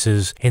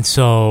resources, and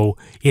so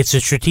it's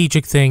a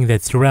strategic thing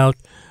that throughout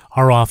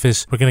our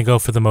office, we're going to go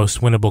for the most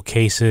winnable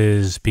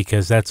cases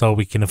because that's all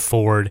we can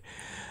afford.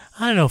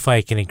 I don't know if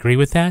I can agree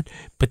with that,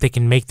 but they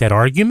can make that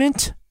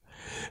argument.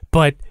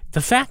 But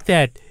the fact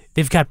that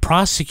they've got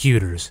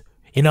prosecutors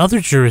in other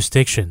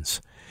jurisdictions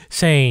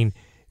saying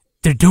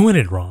they're doing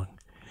it wrong,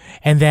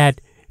 and that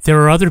there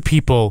are other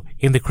people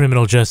in the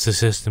criminal justice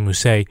system who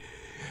say,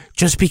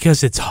 just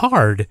because it's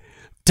hard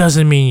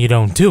doesn't mean you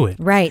don't do it.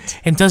 Right.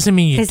 And doesn't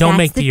mean you don't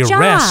make the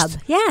arrest.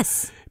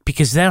 Yes.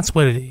 Because that's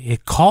what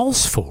it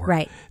calls for.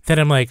 Right. That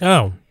I'm like,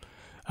 oh,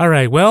 all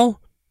right,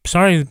 well,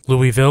 sorry,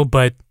 Louisville,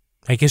 but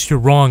I guess you're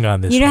wrong on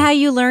this. You know one. how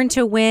you learn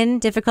to win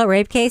difficult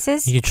rape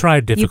cases? You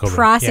tried difficult rape. You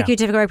prosecute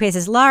difficult rape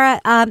cases.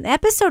 Laura,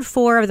 episode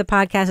 4 of the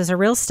podcast is a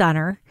real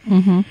stunner.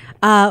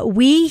 Mm-hmm.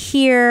 We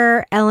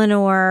hear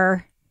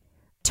Eleanor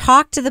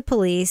talk to the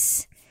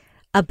police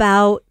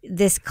about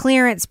this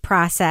clearance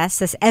process,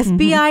 this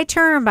FBI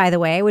term, by the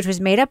way, which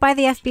was made up by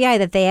the FBI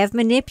that they have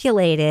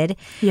manipulated.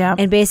 Yeah.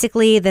 And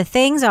basically the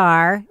things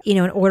are, in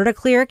order to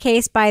clear a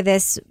case by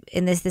this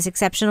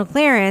exceptional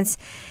clearance,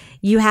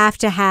 you have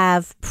to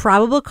have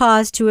probable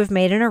cause to have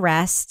made an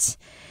arrest.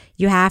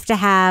 You have to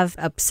have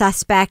a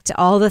suspect,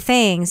 all the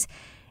things.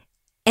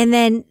 And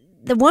then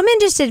the woman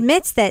just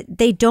admits that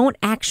they don't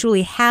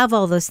actually have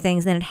all those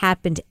things, and it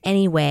happened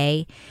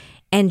anyway.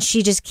 And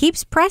she just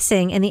keeps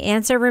pressing, and the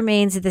answer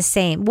remains the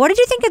same. What did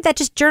you think of that,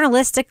 just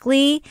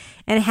journalistically,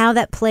 and how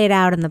that played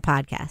out in the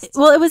podcast?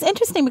 Well, it was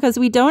interesting because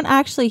we don't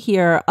actually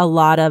hear a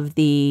lot of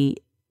the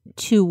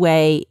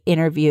two-way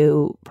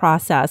interview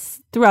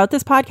process throughout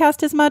this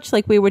podcast as much.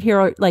 Like, we'd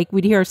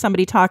hear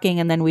somebody talking,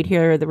 and then we'd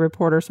hear the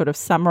reporter sort of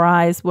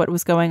summarize what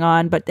was going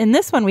on. But in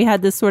this one, we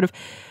had this sort of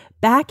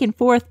back and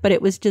forth, but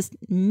it was just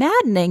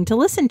maddening to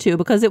listen to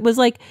because it was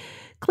like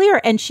clear,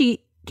 and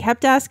she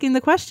kept asking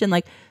the question,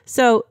 like,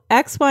 so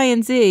X, Y,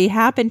 and Z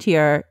happened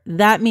here.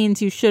 That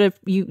means you should have,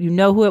 you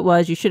know who it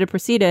was. You should have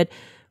proceeded.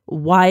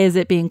 Why is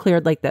it being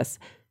cleared like this?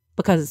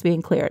 Because it's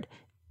being cleared.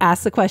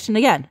 Ask the question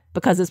again,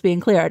 because it's being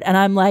cleared. And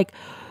I'm like,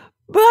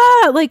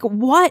 like,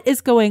 what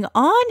is going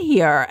on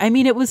here? I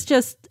mean, it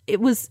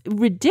was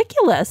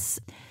ridiculous,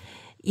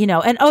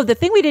 And the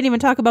thing we didn't even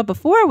talk about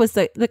before was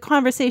the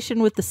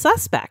conversation with the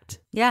suspect.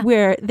 Yeah.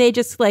 Where they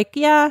just like,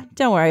 yeah,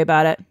 don't worry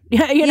about it.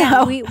 you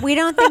know, we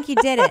don't think you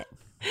did it.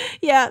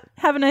 Yeah,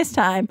 have a nice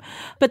time.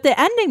 But the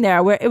ending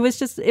there where it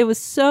was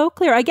so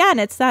clear. Again,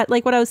 it's that,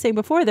 like what I was saying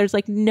before, there's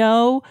like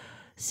no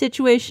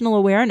situational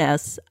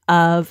awareness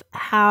of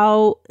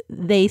how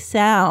they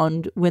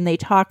sound when they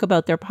talk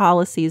about their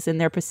policies and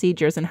their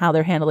procedures and how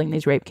they're handling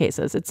these rape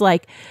cases. It's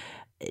like,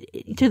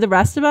 to the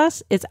rest of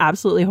us, it's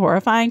absolutely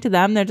horrifying. To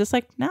them, they're just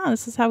like, no,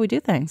 this is how we do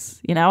things.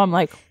 I'm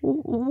like,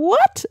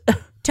 what?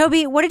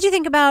 Toby, what did you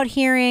think about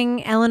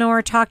hearing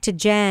Eleanor talk to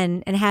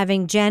Jen and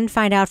having Jen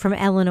find out from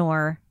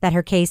Eleanor that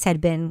her case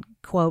had been,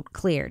 quote,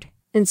 cleared?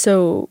 And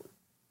so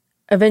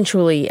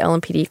eventually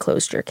LMPD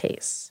closed your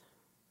case,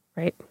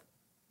 right?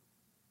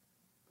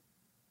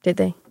 Did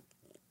they?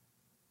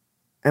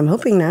 I'm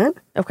hoping not.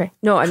 Okay.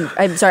 No,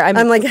 I'm sorry.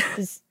 I'm like,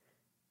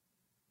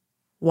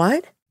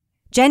 what?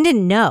 Jen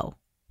didn't know.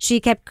 She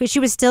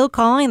was still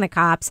calling the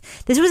cops.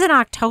 This was in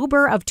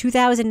October of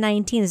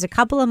 2019. This is a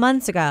couple of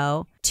months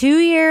ago. 2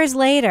 years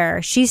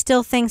later, she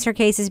still thinks her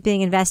case is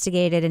being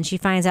investigated, and she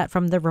finds out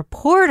from the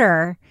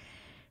reporter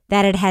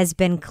that it has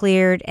been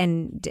cleared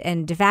and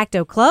de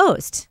facto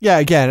closed. Yeah,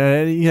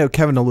 again,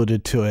 Kevin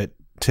alluded to it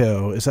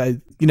too.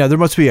 There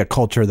must be a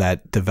culture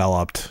that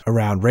developed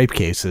around rape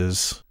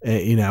cases.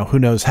 Who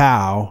knows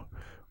how,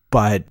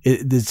 but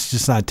it's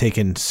just not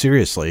taken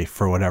seriously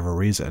for whatever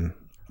reason.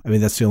 I mean,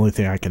 that's the only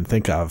thing I can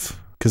think of,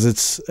 because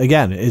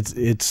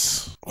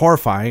it's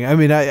horrifying. I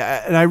mean,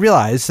 I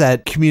realize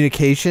that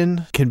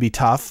communication can be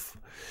tough.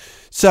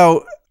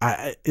 So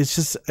it's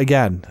just,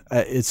 again,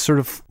 it's sort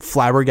of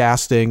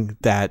flabbergasting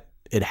that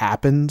it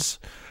happens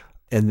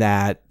and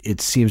that it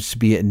seems to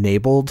be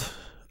enabled.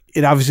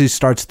 It obviously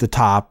starts at the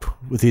top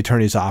with the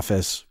attorney's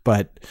office,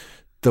 but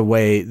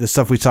the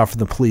stuff we saw from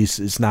the police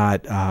is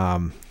not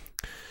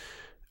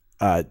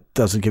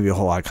doesn't give you a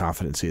whole lot of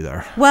confidence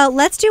either. Well,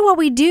 let's do what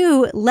we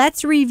do.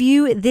 Let's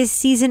review this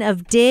season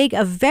of Dig,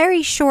 a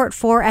very short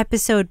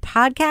 4-episode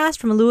podcast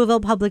from Louisville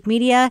Public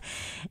Media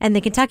and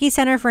the Kentucky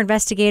Center for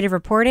Investigative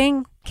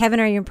Reporting. Kevin,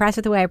 are you impressed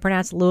with the way I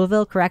pronounced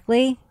Louisville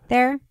correctly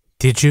there?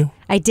 Did you?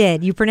 I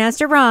did. You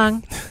pronounced it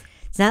wrong.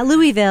 It's not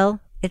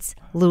Louisville. It's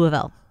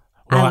Louisville.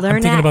 Well, I learned I'm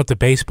thinking that. about the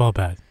baseball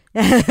bat.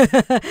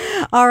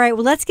 All right.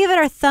 Well, let's give it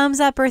our thumbs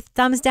up or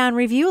thumbs down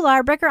review.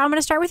 Laura Bricker, I'm going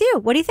to start with you.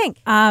 What do you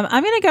think?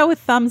 I'm going to go with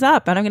thumbs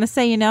up, and I'm going to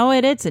say,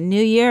 it's a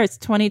new year. It's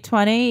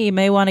 2020. You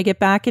may want to get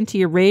back into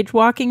your rage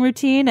walking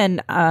routine.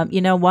 And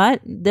you know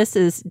what? This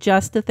is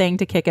just the thing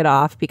to kick it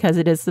off because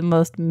it is the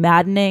most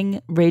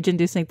maddening,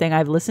 rage-inducing thing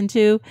I've listened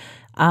to.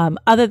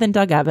 Other than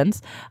Doug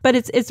Evans, but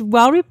it's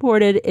well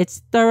reported.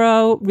 It's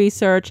thorough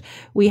research.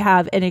 We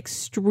have an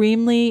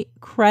extremely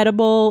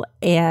credible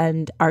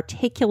and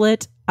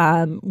articulate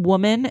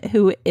woman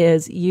who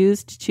is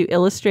used to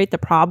illustrate the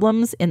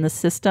problems in the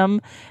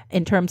system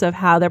in terms of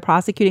how they're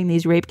prosecuting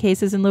these rape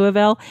cases in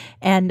Louisville.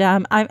 And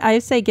I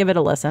say give it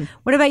a listen.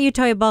 What about you,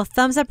 Toya Ball?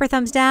 Thumbs up or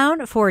thumbs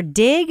down for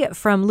Dig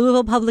from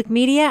Louisville Public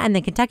Media and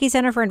the Kentucky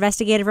Center for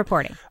Investigative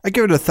Reporting? I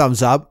give it a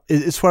thumbs up.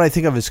 It's what I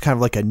think of as kind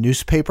of like a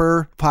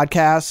newspaper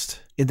podcast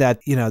in that,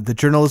 the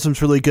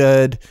journalism's really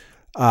good.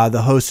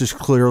 The host is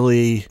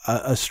clearly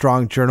a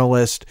strong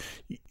journalist.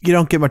 You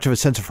don't get much of a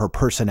sense of her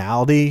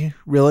personality,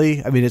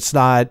 really. I mean, it's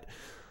not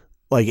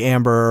like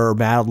Amber or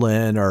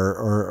Madeline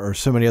or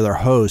so many other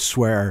hosts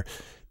where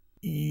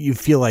you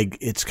feel like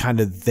it's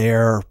kind of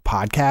their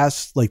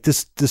podcast. Like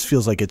this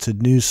feels like it's a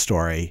news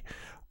story,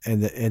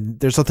 and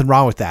there's nothing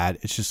wrong with that.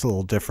 It's just a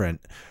little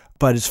different.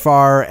 But as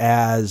far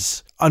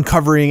as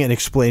uncovering and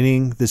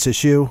explaining this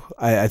issue,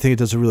 I think it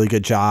does a really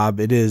good job.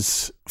 It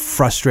is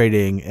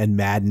frustrating and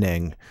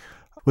maddening.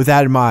 With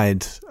that in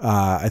mind,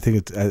 I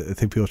think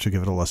people should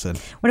give it a listen.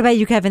 What about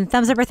you, Kevin?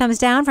 Thumbs up or thumbs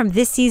down from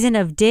this season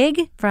of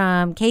Dig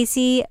from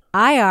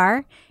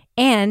KCIR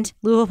and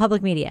Louisville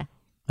Public Media?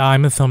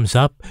 I'm a thumbs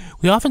up.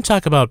 We often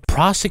talk about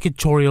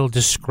prosecutorial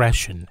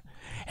discretion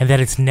and that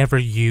it's never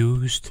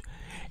used,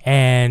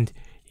 and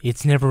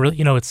it's never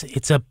really,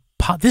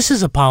 this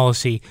is a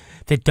policy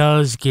that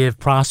does give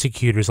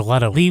prosecutors a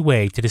lot of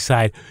leeway to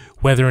decide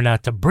whether or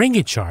not to bring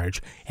a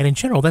charge. And in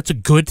general, that's a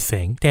good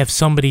thing to have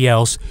somebody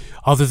else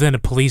other than a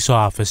police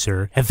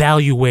officer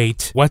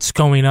evaluate what's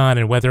going on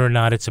and whether or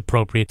not it's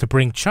appropriate to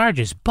bring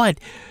charges. But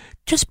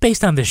just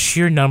based on the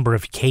sheer number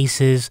of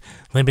cases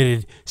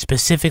limited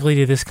specifically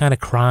to this kind of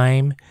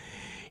crime,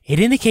 it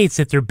indicates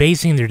that they're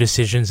basing their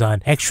decisions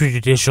on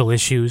extrajudicial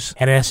issues,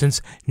 and in essence,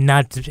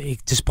 not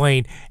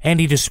displaying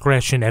any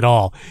discretion at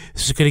all.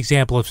 This is a good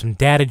example of some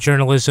data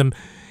journalism.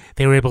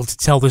 They were able to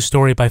tell the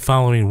story by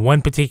following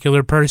one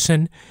particular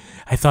person.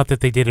 I thought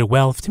that they did it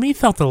well. To me, it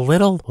felt a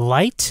little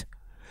light.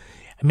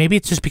 Maybe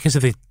it's just because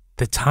of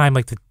the time,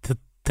 like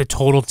the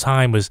total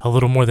time was a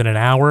little more than an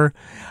hour.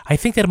 I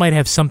think that it might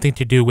have something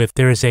to do with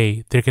they're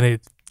going to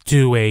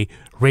do a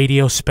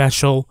radio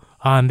special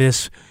on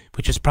this,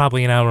 which is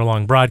probably an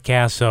hour-long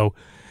broadcast, so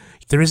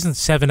there isn't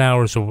 7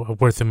 hours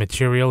worth of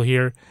material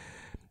here.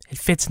 It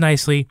fits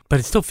nicely, but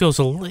it still feels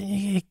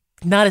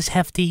not as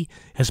hefty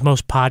as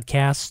most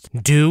podcasts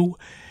do.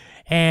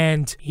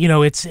 And,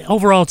 it's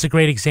a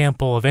great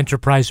example of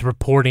enterprise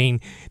reporting.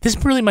 This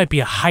really might be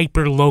a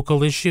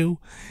hyper-local issue.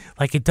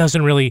 Like, it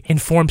doesn't really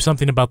inform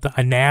something about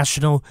a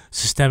national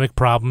systemic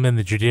problem in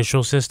the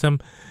judicial system,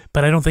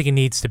 but I don't think it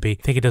needs to be.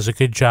 I think it does a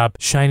good job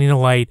shining a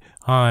light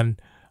on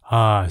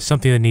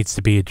something that needs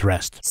to be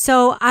addressed.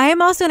 So I am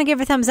also going to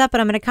give a thumbs up,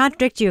 but I'm going to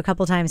contradict you a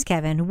couple times,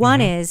 Kevin.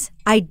 One is,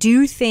 I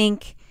do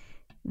think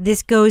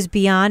this goes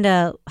beyond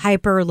a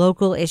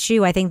hyper-local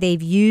issue. I think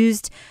they've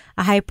used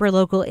a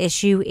hyper-local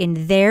issue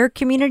in their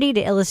community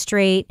to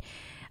illustrate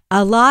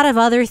a lot of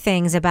other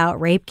things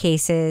about rape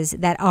cases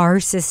that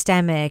are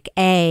systemic.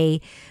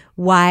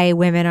 Why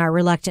women are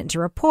reluctant to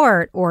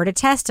report or to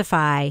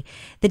testify,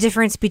 the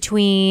difference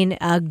between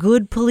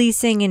good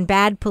policing and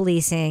bad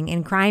policing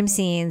in crime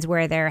scenes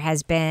where there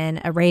has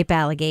been a rape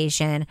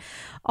allegation,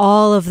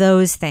 all of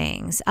those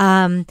things.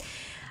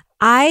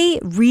 I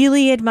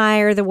really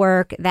admire the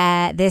work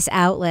that this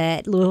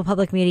outlet, Louisville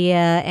Public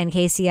Media and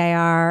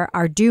KCIR,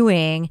 are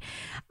doing.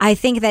 I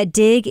think that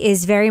Dig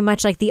is very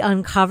much like the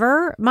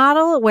Uncover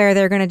model, where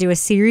they're going to do a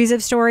series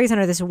of stories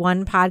under this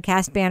one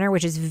podcast banner,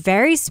 which is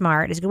very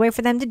smart. It's a good way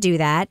for them to do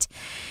that.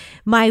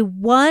 My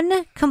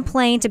one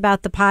complaint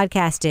about the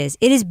podcast is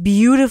it is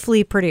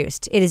beautifully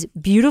produced. It is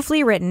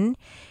beautifully written.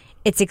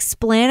 It's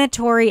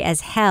explanatory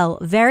as hell,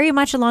 very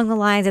much along the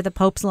lines of The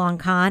Pope's Long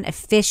Con,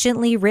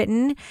 efficiently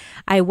written.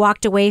 I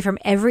walked away from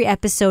every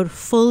episode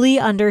fully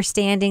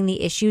understanding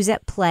the issues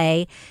at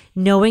play,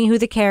 knowing who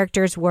the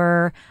characters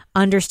were,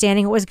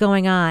 understanding what was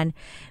going on.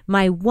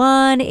 My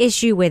one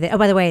issue with it, oh,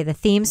 by the way, the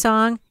theme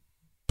song,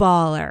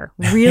 baller.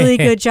 Really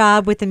good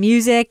job with the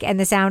music and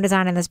the sound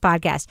design in this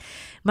podcast.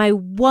 My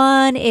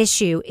one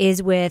issue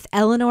is with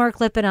Eleanor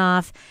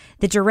Klippenoff,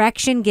 the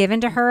direction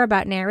given to her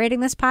about narrating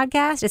this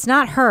podcast. It's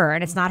not her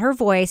and it's not her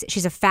voice.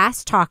 She's a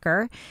fast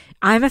talker.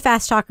 I'm a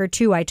fast talker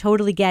too. I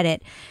totally get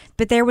it.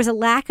 but there was a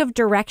lack of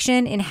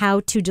direction in how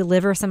to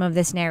deliver some of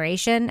this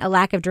narration, a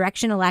lack of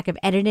direction, a lack of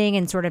editing,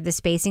 and sort of the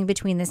spacing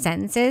between the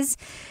sentences.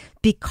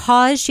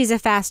 Because she's a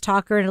fast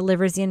talker and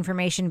delivers the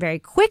information very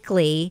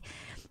quickly,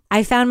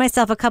 I found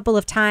myself a couple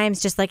of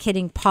times just like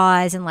hitting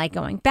pause and like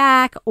going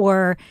back,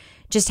 or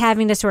just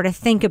having to sort of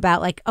think about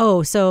like,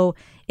 oh, so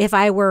if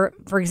I were,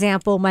 for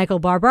example, Michael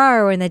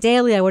Barbaro in the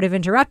Daily, I would have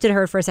interrupted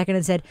her for a second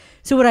and said,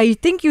 so what I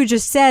think you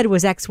just said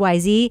was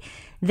XYZ.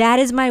 That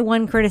is my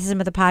one criticism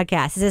of the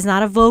podcast. This is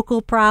not a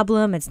vocal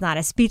problem. It's not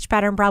a speech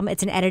pattern problem.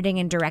 It's an editing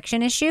and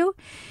direction issue.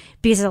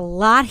 Because there's a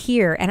lot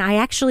here. And I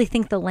actually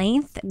think the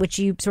length, which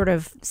you sort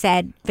of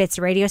said fits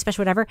radio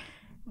special, whatever,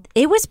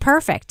 it was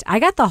perfect. I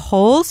got the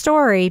whole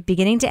story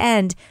beginning to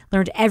end,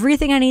 learned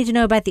everything I needed to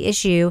know about the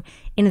issue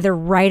in the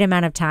right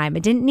amount of time.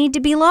 It didn't need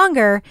to be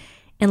longer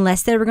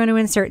unless they were going to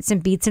insert some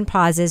beats and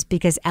pauses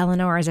because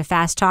Eleanor is a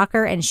fast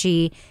talker and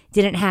she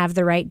didn't have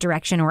the right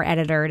direction or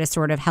editor to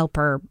sort of help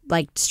her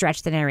like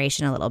stretch the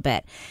narration a little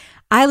bit.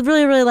 I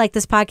really, really like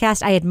this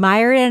podcast. I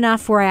admire it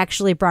enough where I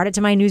actually brought it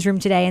to my newsroom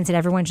today and said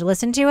everyone should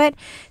listen to it.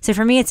 So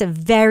for me, it's a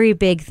very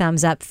big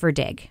thumbs up for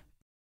Dig.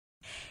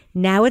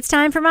 Now it's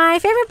time for my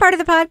favorite part of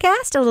the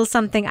podcast, a little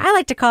something I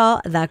like to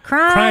call the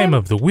crime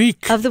of the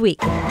week.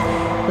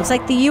 Looks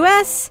like the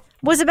U.S.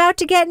 was about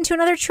to get into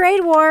another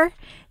trade war.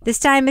 This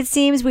time it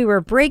seems we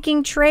were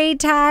breaking trade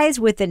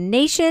ties with the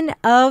nation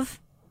of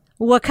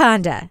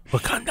Wakanda.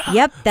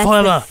 Yep,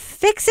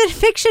 that's the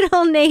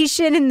fictional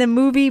nation in the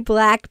movie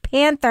Black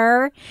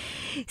Panther.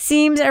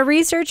 Seems a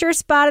researcher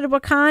spotted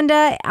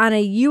Wakanda on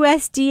a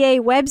USDA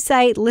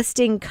website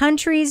listing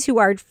countries who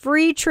are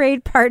free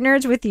trade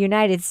partners with the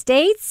United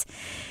States.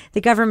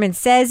 The government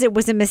says it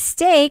was a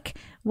mistake.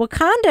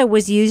 Wakanda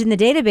was used in the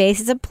database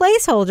as a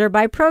placeholder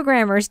by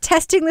programmers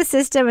testing the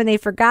system, and they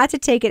forgot to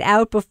take it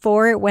out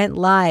before it went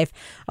live.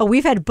 Oh,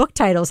 we've had book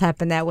titles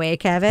happen that way,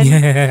 Kevin.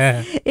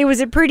 Yeah. It was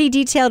a pretty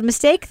detailed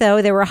mistake,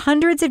 though. There were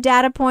hundreds of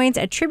data points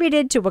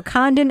attributed to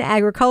Wakandan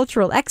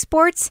agricultural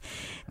exports.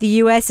 The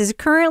U.S. is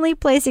currently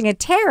placing a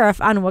tariff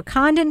on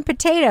Wakandan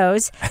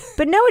potatoes,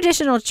 but no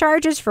additional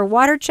charges for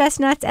water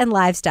chestnuts and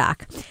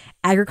livestock.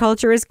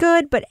 Agriculture is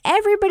good, but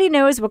everybody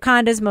knows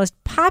Wakanda's most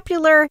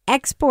popular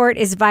export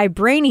is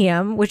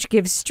vibranium, which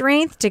gives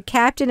strength to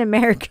Captain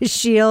America's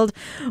shield,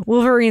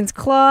 Wolverine's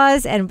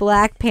claws, and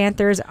Black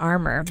Panther's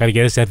armor. Try to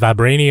get us that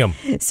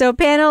vibranium. So,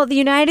 panel, the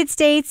United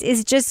States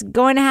is just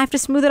going to have to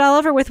smooth it all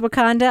over with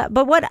Wakanda.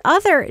 But what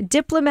other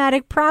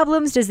diplomatic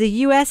problems does the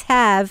U.S.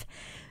 have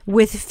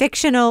with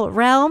fictional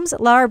realms?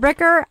 Laura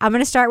Bricker, I'm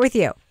going to start with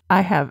you.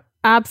 I have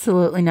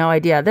absolutely no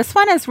idea. This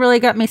one has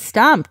really got me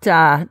stumped.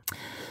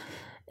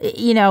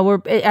 You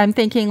know, I'm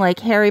thinking like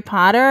Harry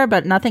Potter,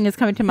 but nothing is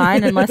coming to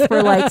mind unless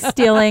we're like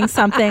stealing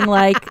something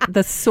like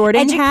the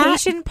Sorting Hat.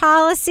 Education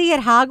policy at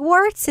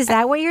Hogwarts? Is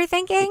that what you're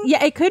thinking?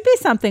 Yeah, it could be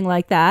something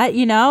like that,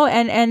 you know,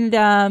 and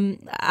I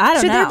don't know.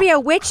 Should there be a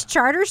witch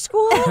charter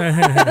school?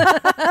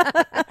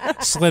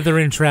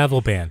 Slytherin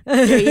travel ban.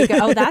 There you go.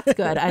 Oh, that's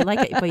good. I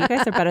like it. But you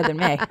guys are better than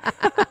me.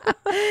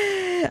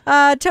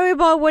 Toby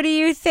Ball, what do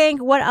you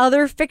think? What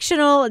other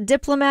fictional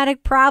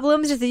diplomatic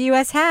problems does the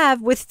U.S.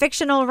 have with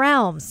fictional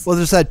realms? Well,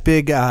 there's that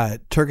big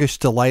Turkish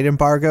delight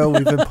embargo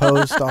we've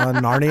imposed on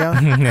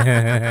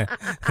Narnia.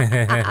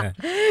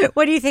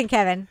 What do you think,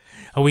 Kevin?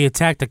 We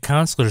attacked a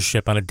consular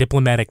ship on a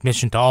diplomatic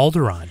mission to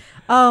Alderaan.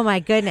 Oh, my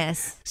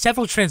goodness.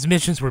 Several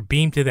transmissions were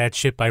beamed to that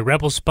ship by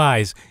rebel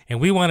spies,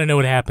 and we want to know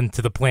what happened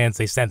to the plans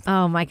they sent them.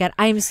 Oh, my God.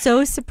 I'm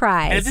so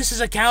surprised. And if this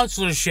is a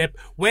consular ship,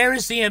 where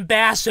is the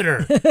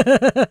ambassador?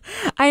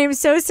 I am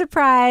so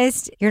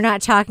surprised you're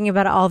not talking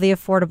about all the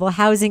affordable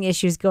housing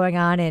issues going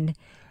on in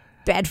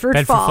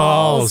Bedford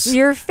Falls.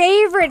 Your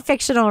favorite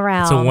fictional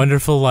realm. It's a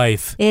wonderful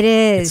life. It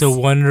is. It's a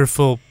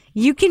wonderful,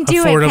 You can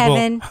do affordable. it,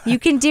 Kevin. You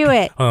can do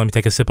it. Oh, let me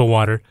take a sip of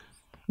water.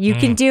 You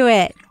can do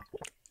it.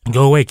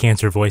 Go away,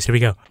 cancer voice. Here we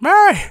go.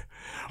 Mary,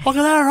 look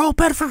at that, old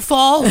Bedford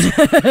Falls.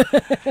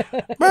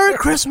 Merry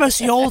Christmas,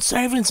 you old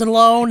savings and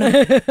loan.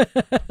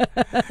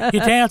 You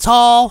dance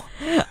hall.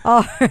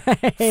 All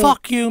right.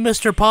 Fuck you,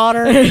 Mr.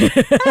 Potter.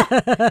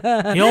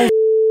 You old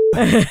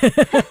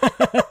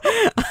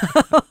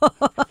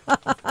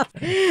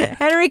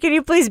Henry, can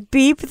you please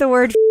beep the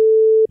word?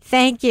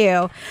 Thank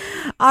you.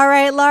 All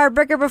right, Laura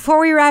Bricker, before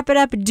we wrap it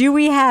up, do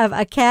we have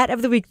a cat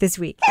of the week this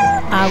week?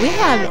 We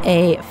have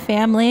a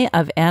family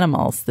of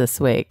animals this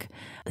week.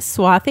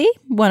 Swathi,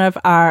 one of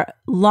our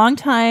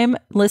longtime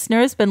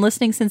listeners, been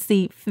listening since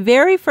the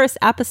very first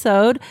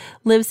episode,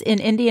 lives in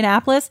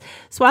Indianapolis.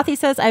 Swathi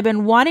says, I've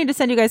been wanting to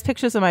send you guys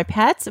pictures of my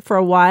pets for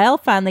a while,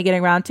 finally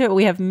getting around to it.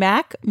 We have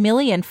Mac,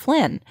 Millie, and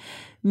Flynn.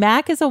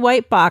 Mac is a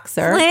white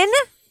boxer. Flynn?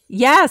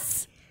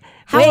 Yes.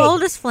 How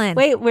old is Flynn?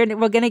 Wait, we're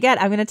going to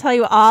I'm going to tell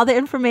you all the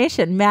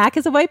information. Mac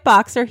is a white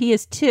boxer. He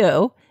is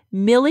 2.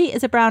 Millie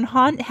is a brown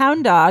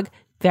hound dog,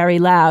 very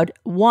loud,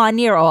 1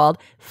 year old.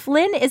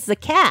 Flynn is the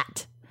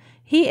cat.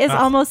 He is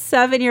almost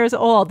 7 years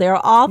old. They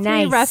are all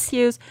 3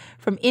 rescues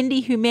from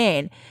Indy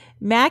Humane.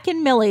 Mac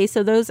and Millie,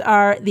 so those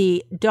are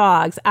the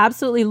dogs,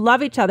 absolutely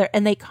love each other,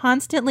 and they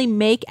constantly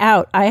make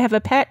out. I have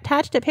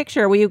attached a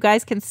picture where you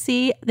guys can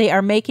see they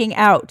are making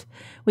out.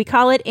 We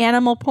call it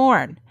animal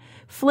porn.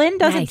 Flynn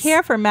doesn't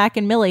care for Mac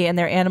and Millie and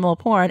their animal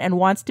porn and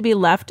wants to be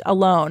left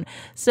alone.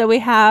 So we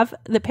have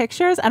the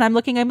pictures, and I'm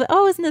looking,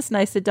 oh, isn't this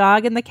nice? The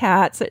dog and the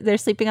cat, so they're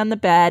sleeping on the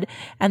bed.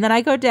 And then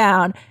I go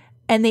down,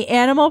 and the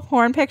animal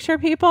porn picture,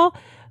 people,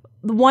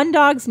 one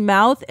dog's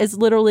mouth is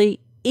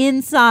literally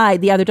inside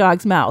the other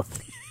dog's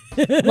mouth.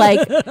 Like,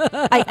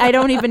 I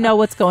don't even know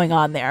what's going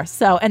on there.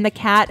 So, and the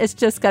cat has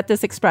just got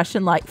this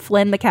expression like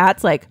Flynn, the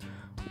cat's like,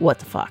 what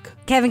the fuck?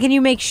 Kevin, can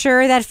you make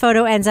sure that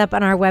photo ends up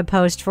on our web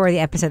post for the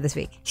episode this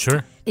week?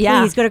 Sure.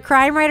 Yeah. Please go to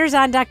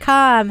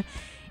crimewriterson.com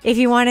if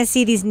you want to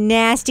see these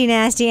nasty,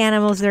 nasty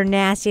animals, their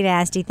nasty,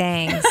 nasty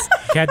things.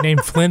 Cat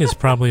named Flynn is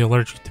probably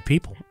allergic to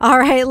people. All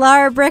right,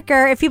 Laura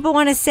Bricker, if people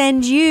want to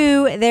send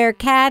you their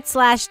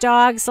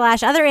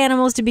cat/dog/other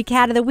animals to be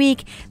cat of the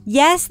week,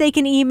 yes, they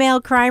can email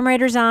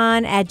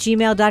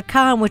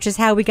crimewriterson@gmail.com, which is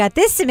how we got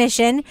this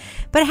submission.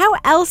 But how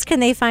else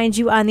can they find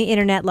you on the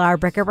internet, Laura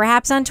Bricker?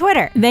 Perhaps on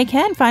Twitter? They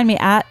can find me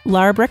at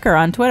Laura Bricker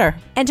on Twitter.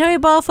 And Toby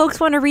Ball,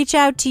 folks want to reach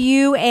out to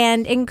you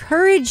and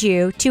encourage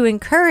you to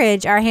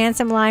encourage our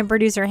handsome line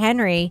producer,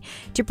 Henry,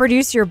 to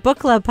produce your book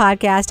club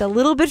podcast a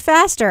little bit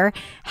faster.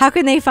 How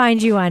can they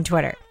find you on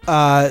Twitter?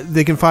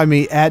 They can find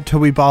me at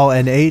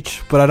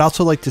TobyBallNH, but I'd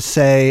also like to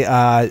say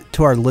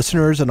to our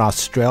listeners in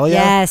Australia,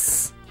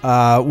 yes,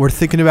 we're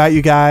thinking about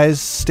you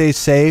guys. Stay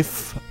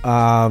safe.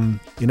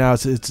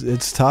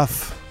 It's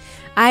tough.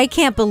 I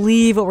can't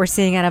believe what we're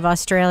seeing out of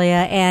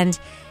Australia. And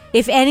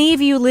if any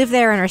of you live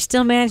there and are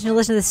still managing to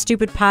listen to this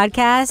stupid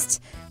podcast,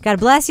 God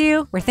bless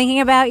you. We're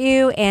thinking about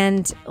you.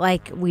 And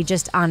we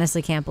just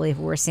honestly can't believe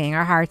what we're seeing.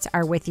 Our hearts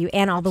are with you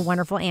and all the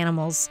wonderful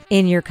animals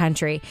in your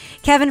country.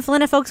 Kevin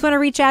Flynn, if folks want to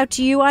reach out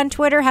to you on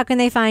Twitter, how can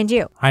they find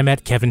you? I'm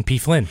at Kevin P.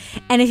 Flynn.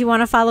 And if you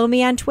want to follow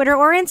me on Twitter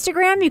or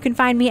Instagram, you can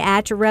find me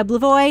at Reb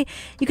Lavoie.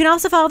 You can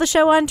also follow the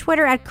show on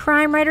Twitter at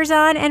Crime Writers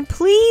On. And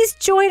please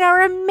join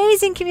our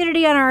amazing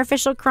community on our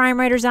official Crime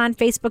Writers On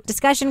Facebook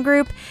discussion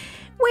group.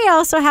 We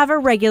also have a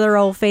regular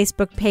old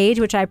Facebook page,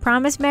 which I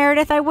promised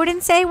Meredith I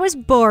wouldn't say was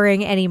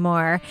boring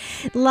anymore.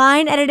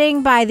 Line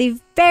editing by the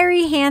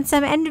very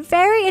handsome and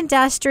very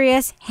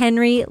industrious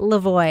Henry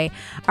Lavoie.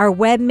 Our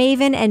web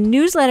maven and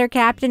newsletter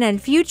captain and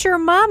future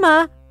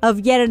mama of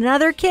yet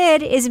another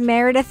kid is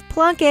Meredith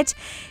Plunkett.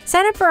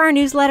 Sign up for our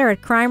newsletter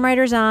at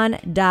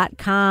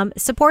crimewriterson.com.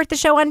 Support the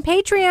show on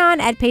Patreon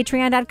at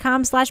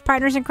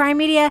patreon.com/partners in crime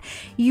media.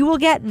 You will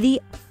get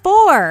the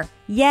 4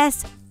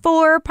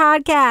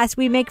 podcasts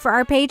we make for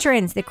our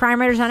patrons. The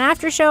Crime Writers On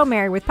After Show,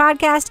 Married with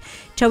Podcast,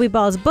 Toby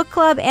Ball's Book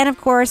Club, and of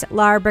course,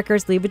 Laura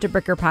Bricker's Leave It to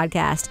Bricker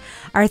podcast.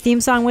 Our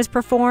theme song was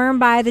performed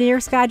by the New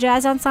York Ska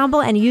Jazz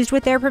Ensemble and used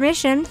with their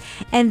permission.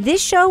 And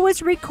this show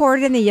was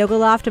recorded in the Yoga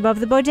Loft above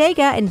the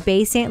Bodega in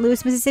Bay St.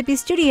 Louis, Mississippi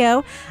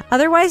studio,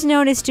 otherwise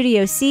known as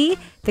Studio C,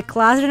 the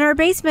closet in our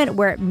basement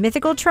where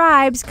mythical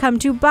tribes come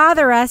to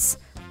bother us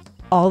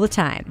all the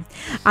time.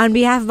 On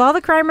behalf of all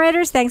the crime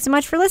writers, thanks so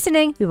much for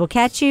listening. We will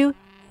catch you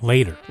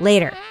Later.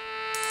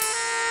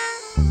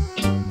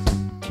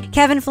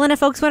 Kevin Flynn, if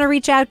folks want to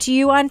reach out to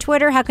you on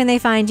Twitter, how can they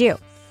find you?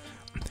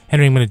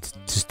 Henry, I'm going to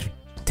just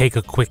take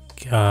a quick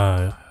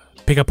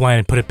pickup line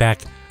and put it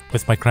back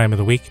with my crime of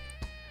the week.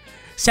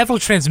 Several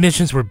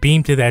transmissions were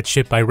beamed to that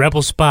ship by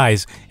rebel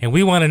spies, and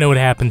we want to know what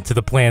happened to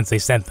the plans they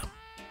sent them.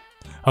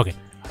 Okay.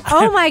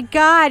 Oh my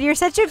God, you're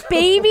such a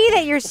baby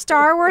that your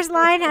Star Wars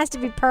line has to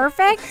be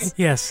perfect?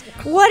 Yes.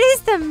 What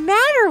is the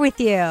matter with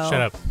you? Shut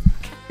up.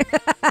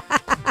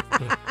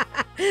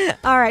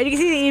 All right, you can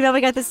see the email we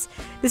got this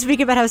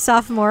week about how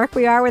sophomoric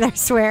we are with our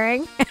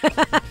swearing.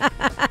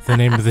 The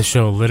name of the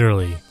show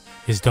literally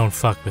is Don't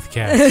Fuck with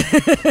Cats.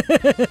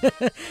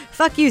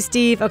 Fuck you,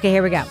 Steve. Okay,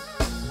 here we go.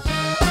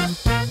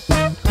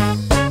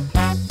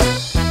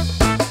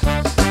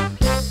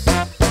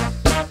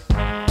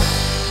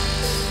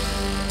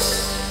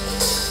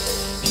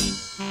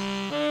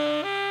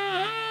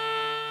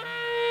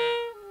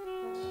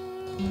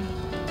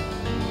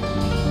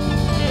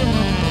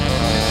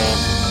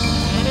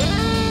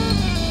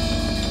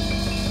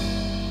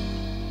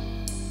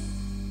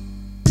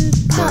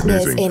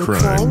 Partners in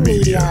Crime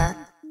Media.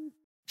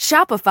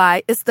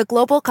 Shopify is the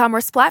global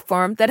commerce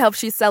platform that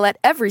helps you sell at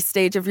every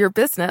stage of your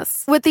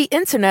business. With the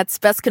internet's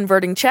best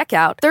converting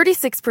checkout,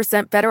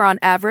 36% better on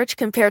average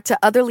compared to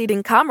other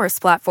leading commerce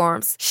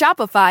platforms,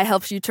 Shopify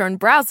helps you turn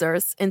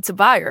browsers into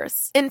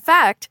buyers. In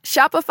fact,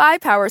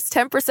 Shopify powers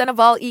 10% of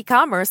all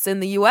e-commerce in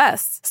the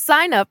U.S.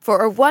 Sign up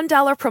for a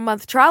 $1 per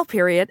month trial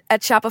period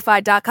at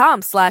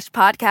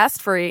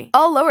shopify.com/podcastfree.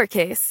 All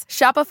lowercase,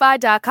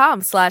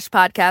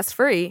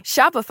 shopify.com/podcastfree,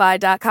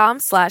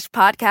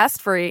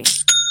 shopify.com/podcastfree.